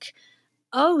like,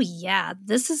 oh yeah,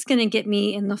 this is going to get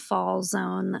me in the fall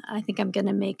zone. I think I'm going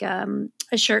to make a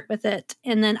shirt with it.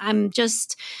 And then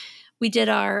we did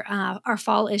our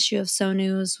fall issue of So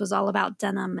News was all about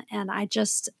denim. And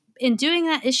in doing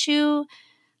that issue,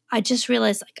 I just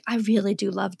realized like I really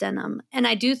do love denim. And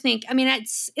I do think,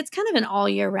 it's kind of an all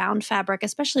year round fabric,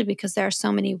 especially because there are so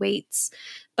many weights.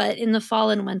 But in the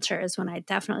fall and winter is when I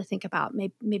definitely think about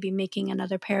maybe making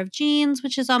another pair of jeans,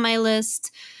 which is on my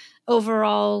list,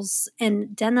 overalls,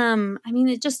 and denim.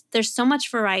 There's so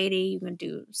much variety. You can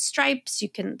do stripes,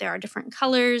 there are different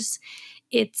colors.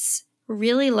 It's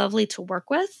really lovely to work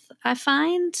with, I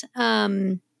find.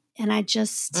 And I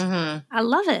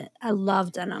love it. I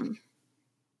love denim.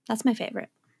 That's my favorite.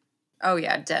 Oh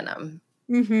yeah, denim.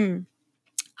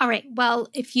 All right. Well,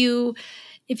 if you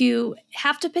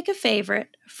have to pick a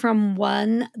favorite from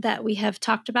one that we have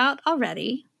talked about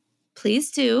already,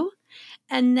 please do.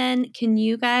 And then can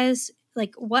you guys,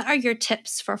 like, what are your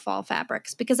tips for fall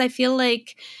fabrics? Because I feel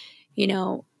like,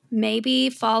 maybe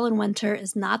fall and winter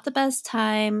is not the best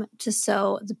time to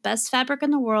sew the best fabric in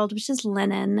the world, which is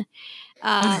linen.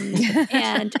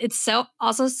 And it's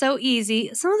also so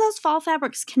easy. Some of those fall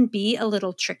fabrics can be a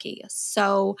little tricky.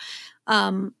 So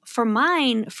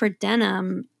for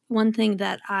denim, one thing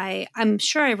that I'm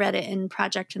sure I read it in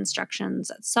project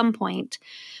instructions at some point,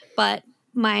 but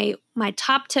my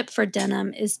top tip for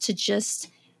denim is to just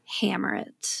hammer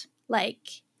it.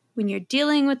 Like when you're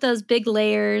dealing with those big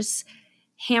layers,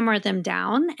 hammer them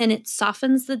down and it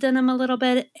softens the denim a little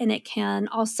bit, and it can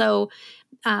also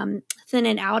thin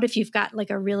it out if you've got like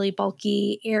a really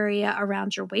bulky area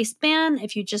around your waistband.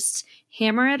 If you just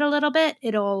hammer it a little bit,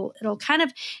 it'll kind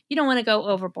of, you don't want to go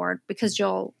overboard because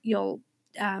you'll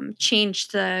change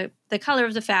the color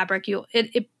of the fabric.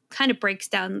 It kind of breaks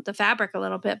down the fabric a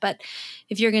little bit. But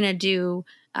if you're going to do,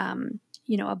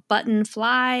 a button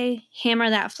fly, hammer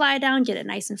that fly down, get it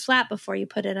nice and flat before you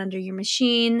put it under your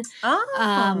machine.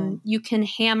 You can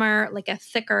hammer like a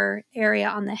thicker area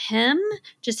on the hem,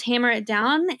 just hammer it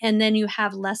down, and then you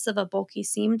have less of a bulky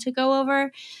seam to go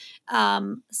over.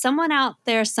 Someone out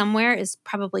there somewhere is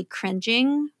probably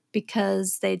cringing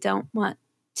because they don't want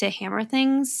to hammer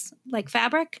things like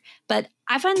fabric, but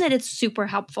I find that it's super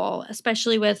helpful,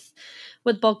 especially with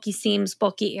bulky seams,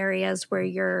 bulky areas where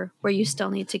you still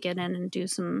need to get in and do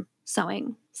some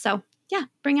sewing. So yeah,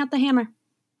 bring out the hammer.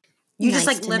 You nice just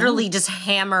like literally just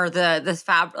hammer the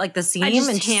fabric, like the seam. I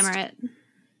just hammer it.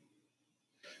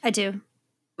 I do.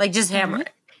 Like just hammer it.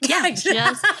 Yeah,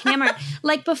 just hammer it.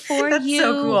 Like before That's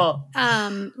so cool.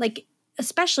 Like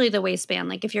especially the waistband.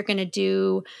 Like if you're going to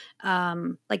do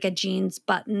like a jeans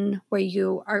button where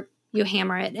you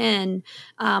hammer it in,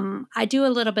 I do a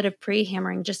little bit of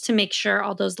pre-hammering just to make sure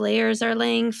all those layers are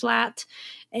laying flat.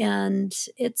 And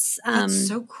it's that's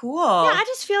so cool. Yeah, I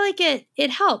just feel like it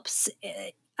helps.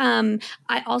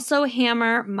 I also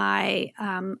hammer my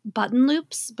button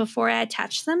loops before I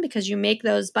attach them because you make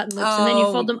those button loops and then you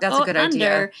fold them under.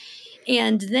 Idea.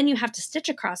 And then you have to stitch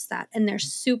across that, and they're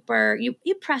super.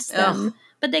 You press them,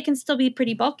 but they can still be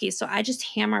pretty bulky. So I just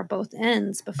hammer both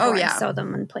ends before I sew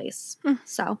them in place.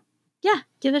 So yeah,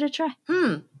 give it a try.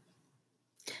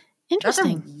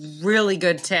 Interesting. That's a really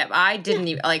good tip. I didn't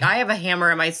even I have a hammer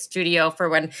in my studio for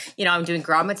when, I'm doing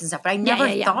grommets and stuff, but I never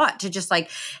thought to just like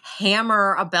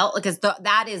hammer a belt because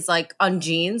that is like on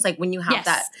jeans. Like when you have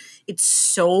that, it's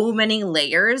so many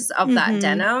layers of that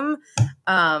denim.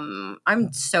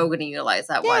 I'm so going to utilize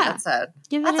that one. That's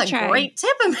a great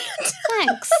tip, Amanda.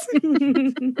 Thanks.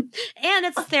 And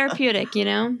it's therapeutic,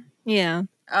 Yeah.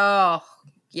 Oh,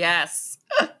 yes.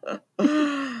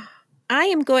 I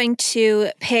am going to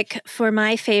pick for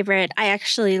my favorite. I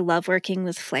actually love working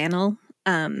with flannel.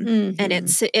 And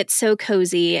it's so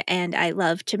cozy, and I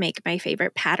love to make my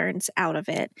favorite patterns out of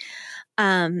it.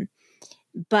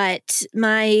 But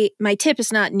my tip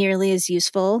is not nearly as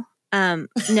useful.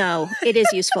 No, it is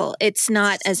useful. It's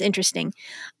not as interesting.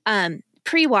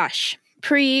 Pre-wash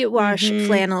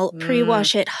flannel,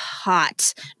 pre-wash it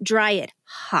hot, dry it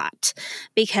hot,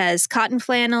 because cotton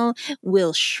flannel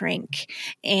will shrink.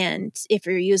 And if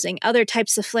you're using other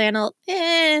types of flannel,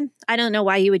 I don't know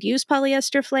why you would use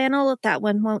polyester flannel. That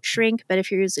one won't shrink. But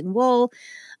if you're using wool,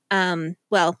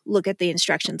 look at the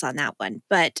instructions on that one.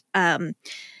 But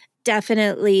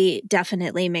definitely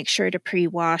make sure to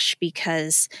pre-wash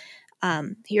because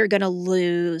you're going to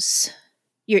lose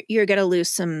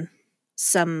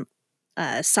some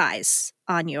size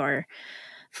on your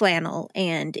flannel.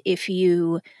 And if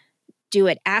you do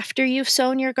it after you've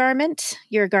sewn your garment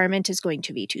is going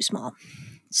to be too small.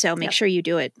 So make sure you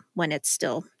do it when it's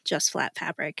still just flat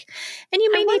fabric. And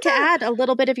you may need to add a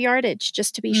little bit of yardage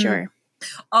just to be sure.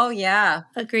 Oh, yeah.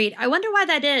 Agreed. I wonder why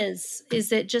that is.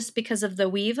 Is it just because of the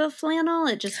weave of flannel?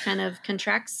 It just kind of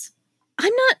contracts?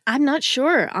 I'm not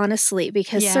sure, honestly,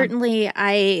 because certainly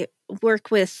I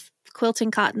work with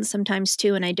quilting cotton sometimes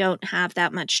too, and I don't have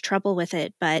that much trouble with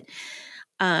it. But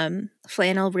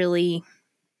flannel really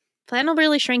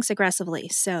shrinks aggressively.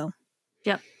 So,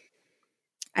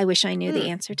 I wish I knew the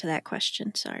answer to that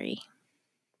question. Sorry.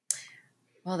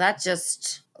 Well, that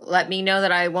just let me know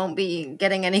that I won't be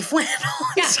getting any flannel.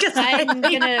 Yeah, I'm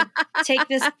going to take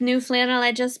this new flannel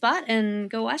I just bought and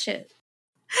go wash it.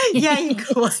 Yeah, you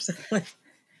can go wash it. Trying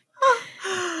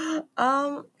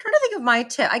to think of my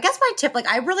tip. I guess my tip,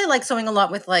 I really like sewing a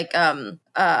lot with like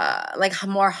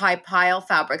more high pile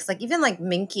fabrics, like even like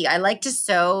Minky. I like to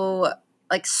sew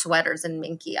like sweaters in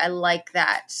Minky. I like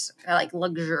that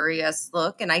luxurious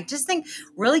look, and I just think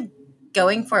really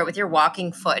going for it with your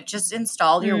walking foot. Just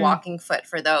install your walking foot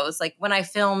for those. Like when I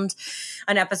filmed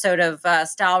an episode of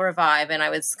Style Revive, and I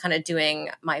was kind of doing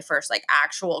my first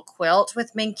actual quilt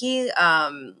with Minky.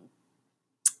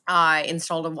 I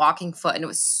installed a walking foot, and it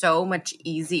was so much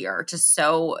easier to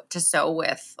sew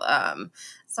with.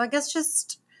 So I guess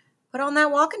just put on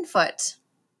that walking foot.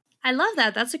 I love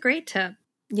that. That's a great tip.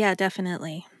 Yeah,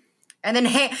 definitely. And then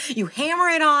you hammer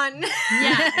it on.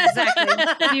 Yeah, exactly.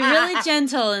 Be really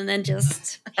gentle and then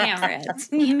just hammer it.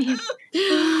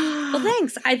 Well,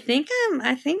 thanks. I think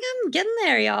I'm getting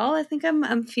there, y'all. I think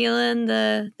I'm feeling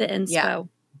the inspo. Yeah.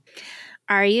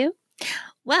 Are you?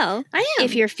 Well, I am.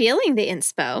 if you're feeling the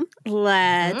inspo,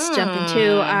 let's jump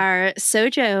into our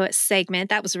Sojo segment.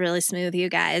 That was really smooth, you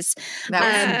guys.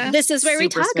 This is where we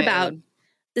talk about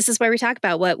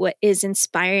what is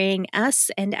inspiring us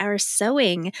and our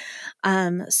sewing.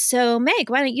 So Meg,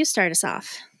 why don't you start us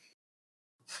off?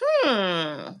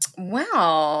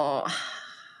 Well,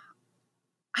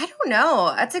 I don't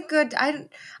know. That's a good. I'm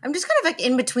just kind of like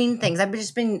in between things. I've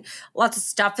just been lots of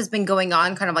stuff has been going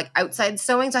on, kind of like outside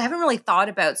sewing. So I haven't really thought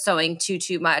about sewing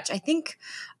too much. I think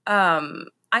I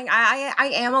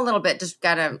am a little bit just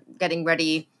kind of getting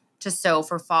ready to sew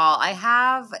for fall. I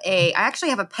actually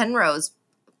have a Penrose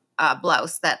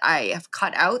blouse that I have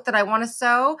cut out that I want to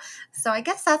sew. So I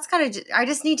guess that's kind of. I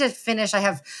just need to finish. I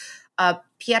have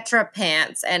Pietra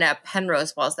pants and a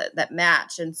Penrose blouse that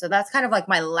match. And so that's kind of like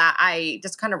I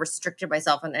just kind of restricted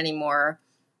myself on any more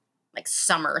like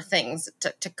summer things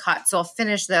to cut. So I'll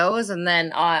finish those. And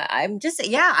then I'm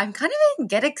kind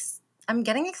of I'm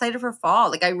getting excited for fall.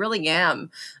 Like I really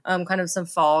am. Kind of some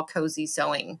fall cozy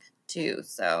sewing too.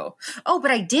 So,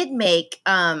 but I did make,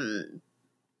 I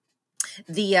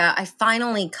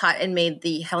finally cut and made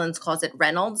the Helen's Closet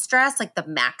Reynolds dress, like the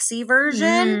maxi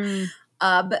version.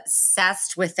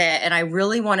 Obsessed with it, and I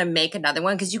really want to make another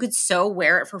one because you could so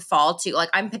wear it for fall too.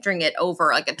 Like I'm picturing it over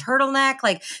like a turtleneck,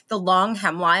 like the long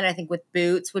hemline. I think with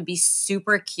boots would be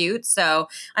super cute. So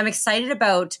I'm excited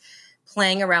about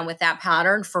playing around with that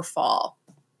pattern for fall.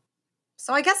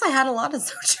 So I guess I had a lot of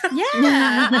sewing.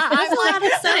 Yeah, I'm a lot of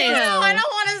sewing. I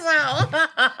don't want to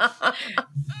sew.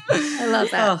 I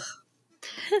love that.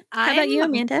 How about you,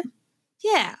 Amanda?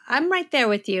 Yeah, I'm right there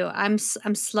with you. I'm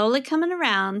slowly coming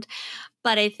around.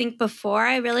 But I think before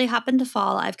I really hop into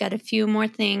fall, I've got a few more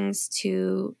things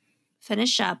to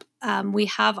finish up. We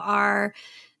have our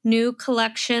new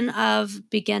collection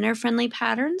of beginner-friendly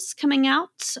patterns coming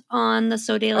out on the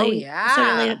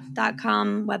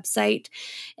SewDaily.com website.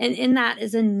 And in that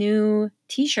is a new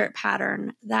t-shirt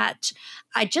pattern that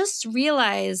I just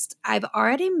realized I've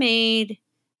made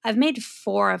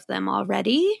 4 of them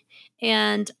already,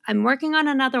 and I'm working on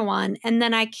another one. And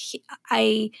then I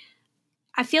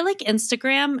feel like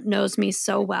Instagram knows me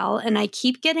so well, and I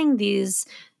keep getting these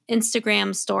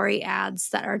Instagram story ads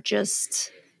that are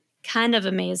just kind of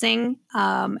amazing.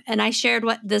 And I shared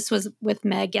what this was with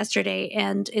Meg yesterday,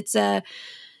 and it's another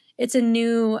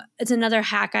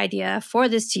hack idea for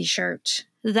this t-shirt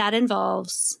that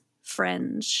involves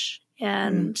fringe.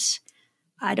 And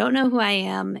I don't know who I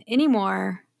am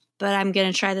anymore, but I'm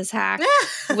going to try this hack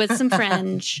with some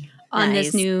fringe on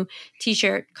this new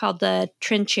t-shirt called the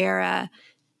Trinchera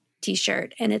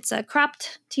t-shirt. And it's a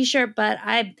cropped t-shirt, but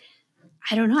I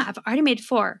don't know. I've already made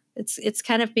 4. It's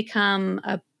kind of become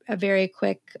a very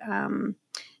quick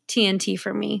TNT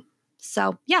for me.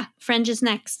 So yeah, fringe is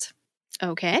next.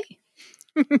 Okay.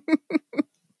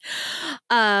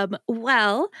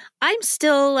 Well, I'm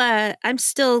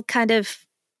still kind of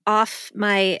off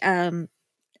my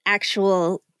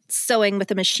actual sewing with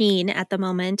a machine at the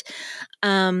moment.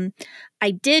 I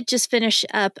did just finish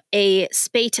up a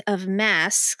spate of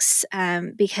masks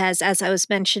because, as I was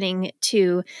mentioning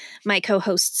to my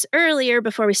co-hosts earlier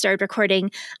before we started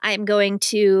recording, I'm going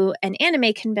to an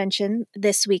anime convention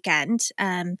this weekend.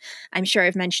 I'm sure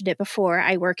I've mentioned it before.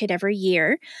 I work it every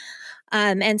year.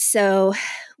 And so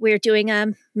we're doing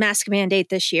a mask mandate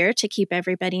this year to keep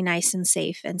everybody nice and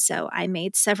safe. And so I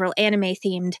made several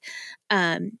anime-themed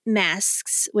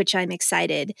masks, which I'm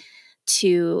excited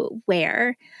to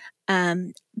wear.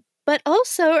 But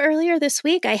also earlier this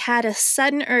week, I had a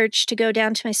sudden urge to go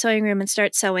down to my sewing room and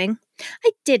start sewing.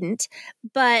 I didn't,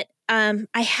 but I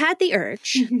had the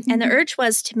urge, and the urge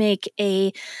was to make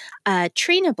a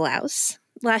Trina blouse.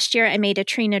 Last year, I made a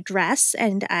Trina dress,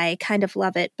 and I kind of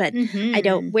love it, but I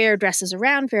don't wear dresses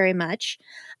around very much.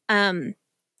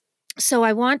 So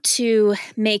I want to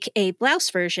make a blouse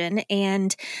version,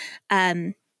 and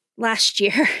last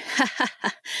year,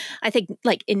 I think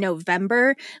like in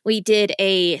November, we did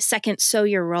a second Sew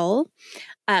Your Roll,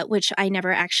 which I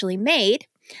never actually made.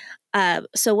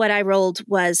 So what I rolled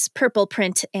was purple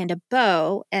print and a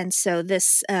bow. And so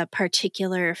this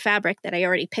particular fabric that I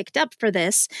already picked up for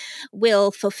this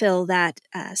will fulfill that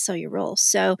Sew Your Roll.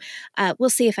 So we'll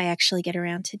see if I actually get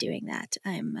around to doing that.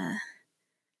 I'm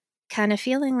kind of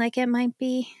feeling like it might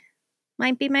be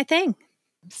my thing.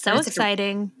 So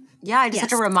exciting. Yeah, I just have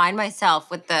to remind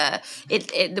myself with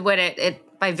it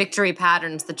by Victory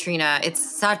Patterns, the Trina.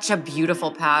 It's such a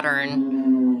beautiful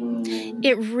pattern.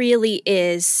 It really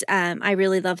is. I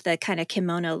really love the kind of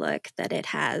kimono look that it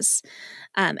has.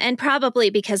 And probably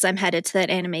because I'm headed to that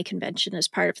anime convention is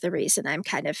part of the reason I'm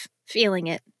kind of feeling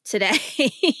it today.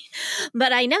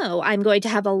 But I know I'm going to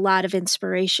have a lot of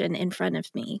inspiration in front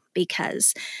of me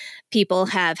because people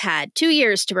have had 2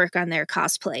 years to work on their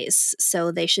cosplays.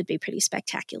 So they should be pretty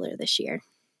spectacular this year.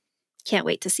 Can't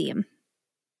wait to see them.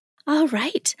 All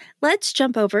right, let's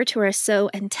jump over to our Sew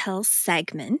and Tell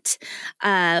segment.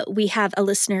 We have a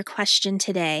listener question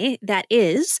today that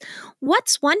is,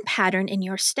 what's one pattern in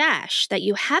your stash that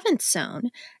you haven't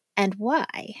sewn and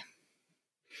why?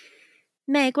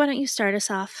 Meg, why don't you start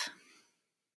us off?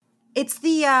 It's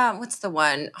the, what's the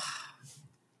one?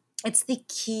 It's the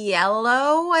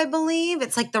Kielo, I believe.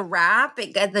 It's like the wrap,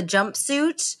 the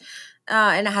jumpsuit.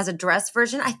 And it has a dress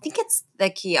version. I think it's the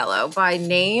Kielo by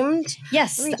Named.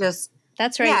 Yes. Let me just.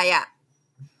 That's right. Yeah.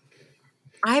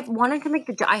 I've wanted to make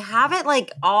I have it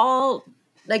like all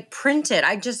like printed.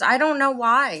 I don't know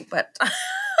why, but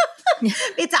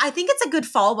I think it's a good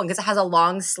fall one because it has a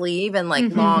long sleeve and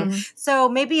like long. So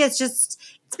maybe it's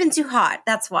been too hot.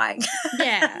 That's why.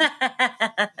 Yeah.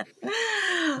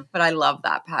 But I love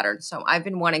that pattern. So I've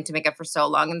been wanting to make it for so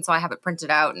long. And so I have it printed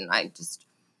out and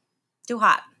too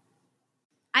hot.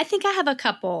 I think I have a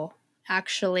couple,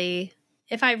 actually.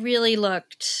 If I really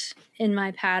looked in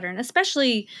my pattern,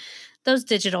 especially those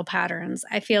digital patterns,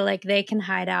 I feel like they can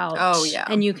hide out. Oh, yeah.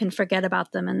 And you can forget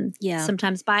about them and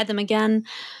sometimes buy them again.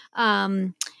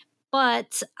 But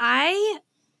I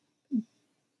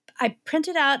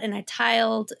printed out and I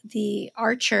tiled the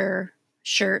Archer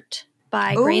shirt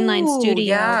by Grainline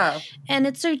Studio. Yeah. And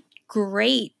it's a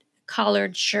great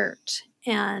collared shirt.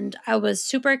 And I was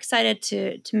super excited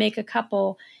to make a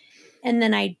couple. And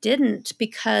then I didn't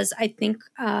because I think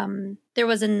there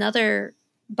was another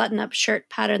button-up shirt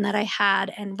pattern that I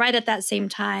had. And right at that same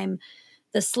time,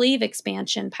 the sleeve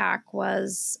expansion pack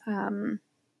was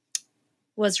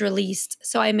released.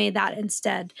 So I made that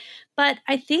instead. But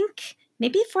I think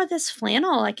maybe for this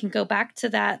flannel, I can go back to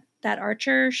that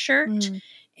Archer shirt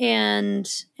and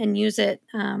use it.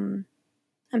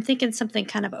 I'm thinking something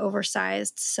kind of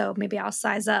oversized, so maybe I'll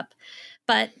size up.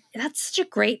 But that's such a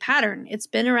great pattern. It's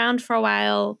been around for a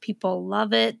while. People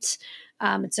love it.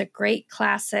 It's a great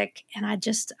classic. And I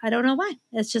don't know why.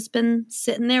 It's just been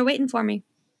sitting there waiting for me.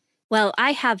 Well,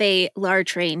 I have a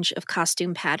large range of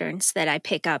costume patterns that I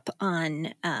pick up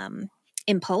on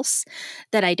impulse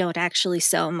that I don't actually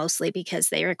sew, mostly because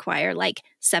they require like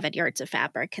 7 yards of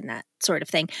fabric and that sort of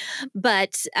thing.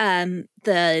 But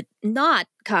the not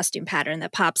costume pattern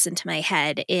that pops into my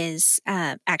head is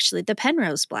actually the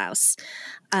Penrose blouse.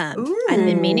 I've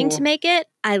been meaning to make it.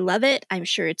 I love it. I'm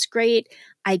sure it's great.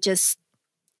 I just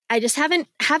haven't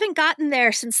gotten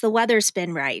there since the weather's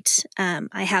been right.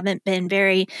 I haven't been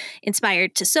very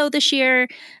inspired to sew this year,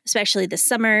 especially this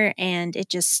summer, and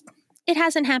it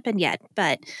hasn't happened yet.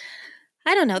 But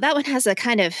I don't know. That one has a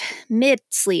kind of mid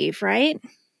sleeve, right?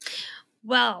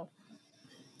 Well,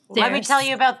 let me tell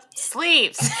you about the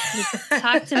sleeves.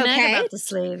 Talk to Meg about the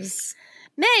sleeves.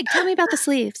 Meg, tell me about the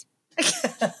sleeves.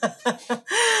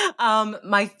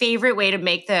 My favorite way to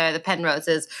make the Penrose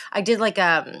is I did like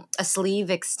a sleeve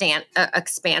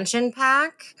expansion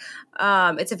pack.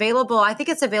 It's available. I think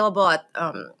it's available at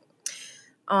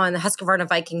on the Husqvarna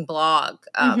Viking blog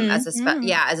as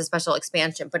a special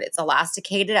expansion, but it's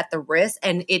elasticated at the wrist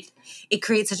and it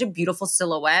creates such a beautiful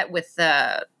silhouette with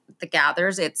the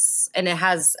gathers. It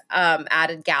has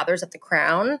added gathers at the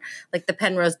crown. Like the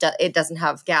Penrose, it doesn't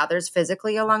have gathers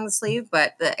physically along the sleeve,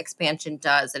 but the expansion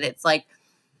does, and it's like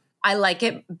I like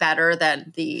it better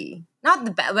than not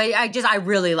the best. I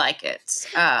really like it.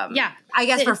 I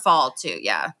guess for fall too.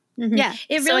 Yeah, yeah.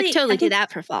 It really I totally do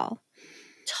that for fall.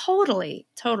 Totally.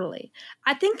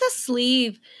 I think the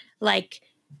sleeve like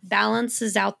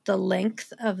balances out the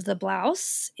length of the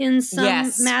blouse in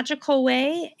some magical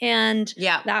way. And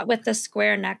that with the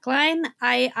square neckline,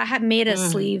 I have made a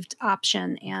sleeved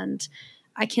option and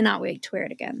I cannot wait to wear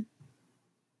it again.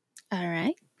 All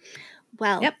right.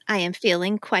 Well, I am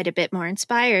feeling quite a bit more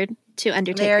inspired to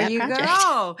undertake that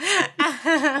project.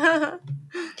 There you go.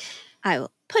 I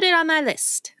will put it on my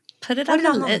list. Put it on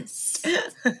the list.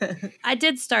 I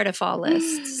did start a fall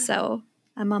list, so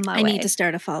I'm on my way. I need to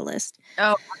start a fall list.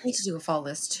 Oh, I need to do a fall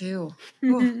list too.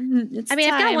 I've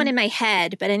got one in my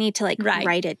head, but I need to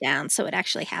write it down so it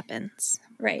actually happens.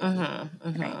 Right.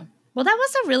 Right. Well, that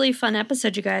was a really fun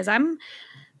episode, you guys.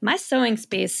 My sewing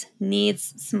space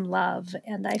needs some love,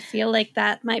 and I feel like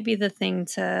that might be the thing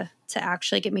to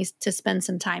actually get me to spend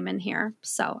some time in here.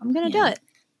 So I'm going to do it.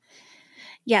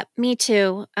 Yeah, me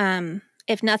too.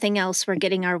 If nothing else, we're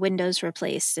getting our windows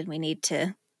replaced and we need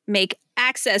to make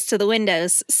access to the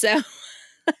windows. So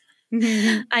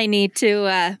I need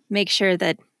to make sure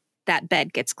that that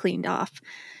bed gets cleaned off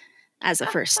as a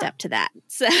first step to that.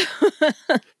 So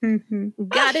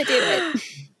gotta do it.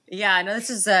 Yeah, I know this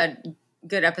is a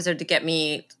good episode to get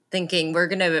me thinking. We're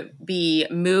going to be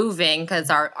moving because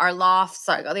our lofts,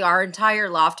 our entire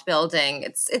loft building,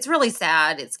 it's really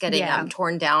sad. It's getting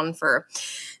torn down for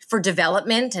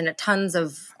development, and tons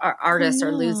of artists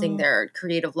are losing their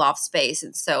creative loft space.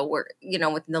 And so we're,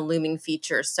 within the looming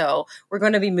future. So we're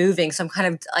going to be moving. So I'm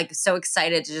kind of like so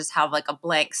excited to just have like a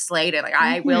blank slate, and like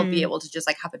I will be able to just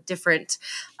like have a different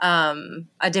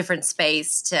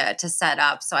space to set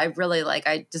up. So I really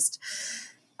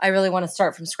want to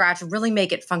start from scratch and really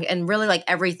make it fun, and really like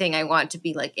everything I want to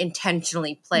be like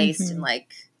intentionally placed and like,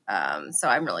 so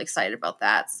I'm really excited about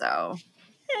that. So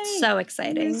so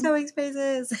exciting. Sewing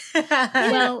spaces.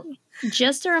 Well,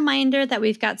 just a reminder that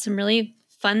we've got some really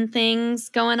fun things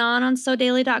going on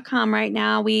SewDaily.com right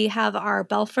now. We have our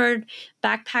Belford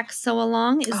Backpack Sew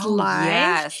Along is live.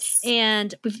 Yes.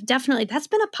 And that's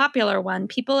been a popular one.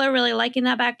 People are really liking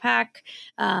that backpack.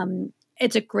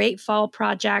 It's a great fall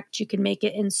project. You can make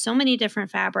it in so many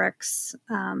different fabrics,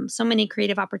 so many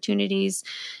creative opportunities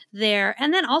there.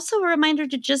 And then also a reminder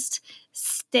to just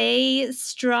stay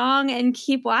strong and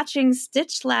keep watching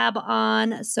Stitch Lab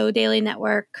on Sew Daily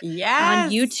Network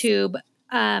on YouTube.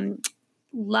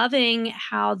 Loving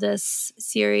how this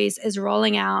series is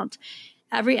rolling out.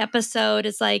 Every episode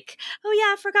is like, oh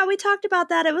yeah, I forgot we talked about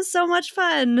that. It was so much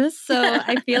fun. So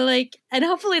I feel like, and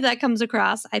hopefully that comes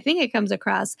across. I think it comes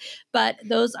across, but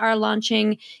those are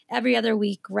launching every other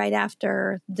week right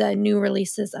after the new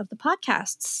releases of the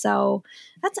podcasts. So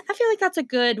I feel like that's a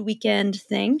good weekend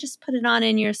thing. Just put it on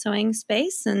in your sewing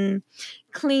space and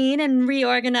clean and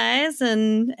reorganize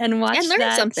and watch and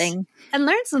learn something. And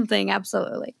learn something.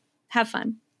 Absolutely. Have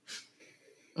fun.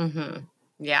 Mm-hmm.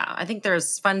 Yeah, I think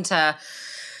there's fun to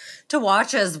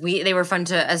watch they were fun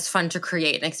to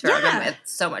create and experiment with.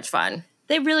 So much fun.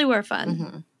 They really were fun.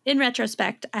 Mm-hmm. In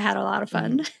retrospect, I had a lot of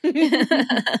fun.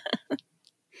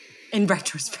 In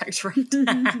retrospect, right?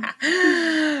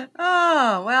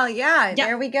 Oh, well, yeah,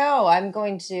 there we go.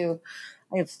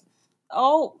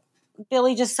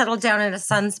 Billy just settled down in a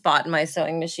sunspot in my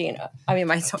sewing machine.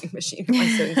 My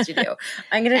sewing studio.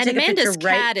 I'm going to take Amanda's a picture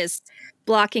cat is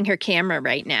blocking her camera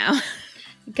right now.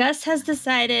 Gus has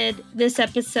decided this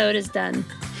episode is done.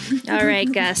 All right,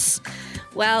 Gus.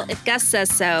 Well, if Gus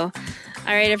says so.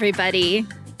 All right, everybody.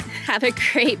 Have a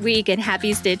great week and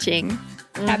happy stitching.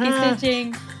 Mm-hmm. Happy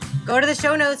stitching. Go to the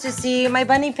show notes to see my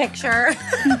bunny picture.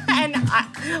 And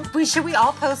we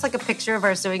all post like a picture of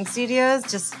our sewing studios?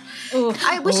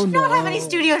 We should not have any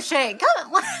studio shade.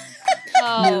 Come on.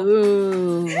 No.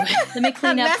 Let me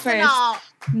clean up first.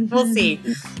 We'll see.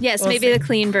 Yes, maybe the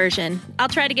clean version. I'll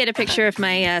try to get a picture of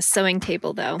my sewing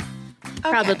table, though.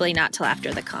 Okay. Probably not till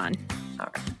after the con.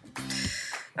 All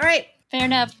right. Fair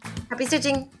enough. Happy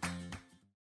stitching.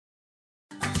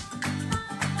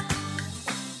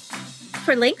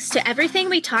 For links to everything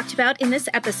we talked about in this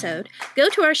episode, go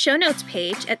to our show notes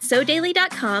page at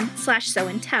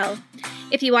sewdaily.com/sewandtell.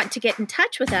 If you want to get in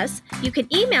touch with us, you can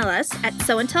email us at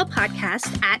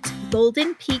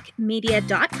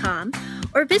sewandtellpodcast@goldenpeakmedia.com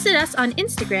or visit us on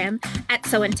Instagram at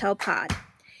sewandtellpod.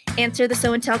 Answer the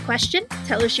Sew and Tell question,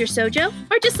 tell us your sojo,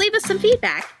 or just leave us some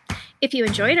feedback. If you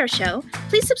enjoyed our show,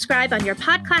 please subscribe on your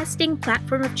podcasting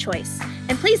platform of choice,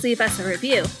 and please leave us a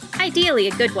review, ideally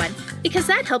a good one, because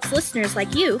that helps listeners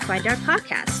like you find our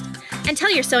podcast. And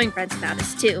tell your sewing friends about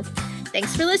us, too.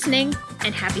 Thanks for listening,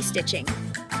 and happy stitching.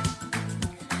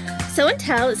 Sew and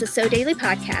Tell is a Sew Daily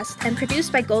podcast and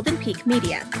produced by Golden Peak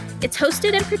Media. It's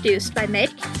hosted and produced by Meg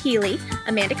Healy,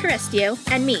 Amanda Carestio,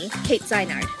 and me, Kate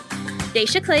Zeinard.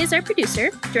 Daisha Clay is our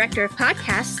producer. Director of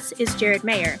podcasts is Jared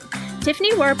Mayer.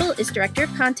 Tiffany Warble is Director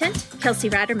of Content. Kelsey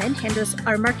Ratterman handles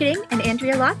our marketing, and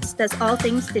Andrea Lotz does all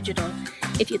things digital.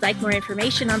 If you'd like more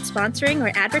information on sponsoring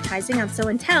or advertising on Sew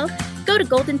and Tell, go to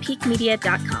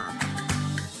goldenpeakmedia.com.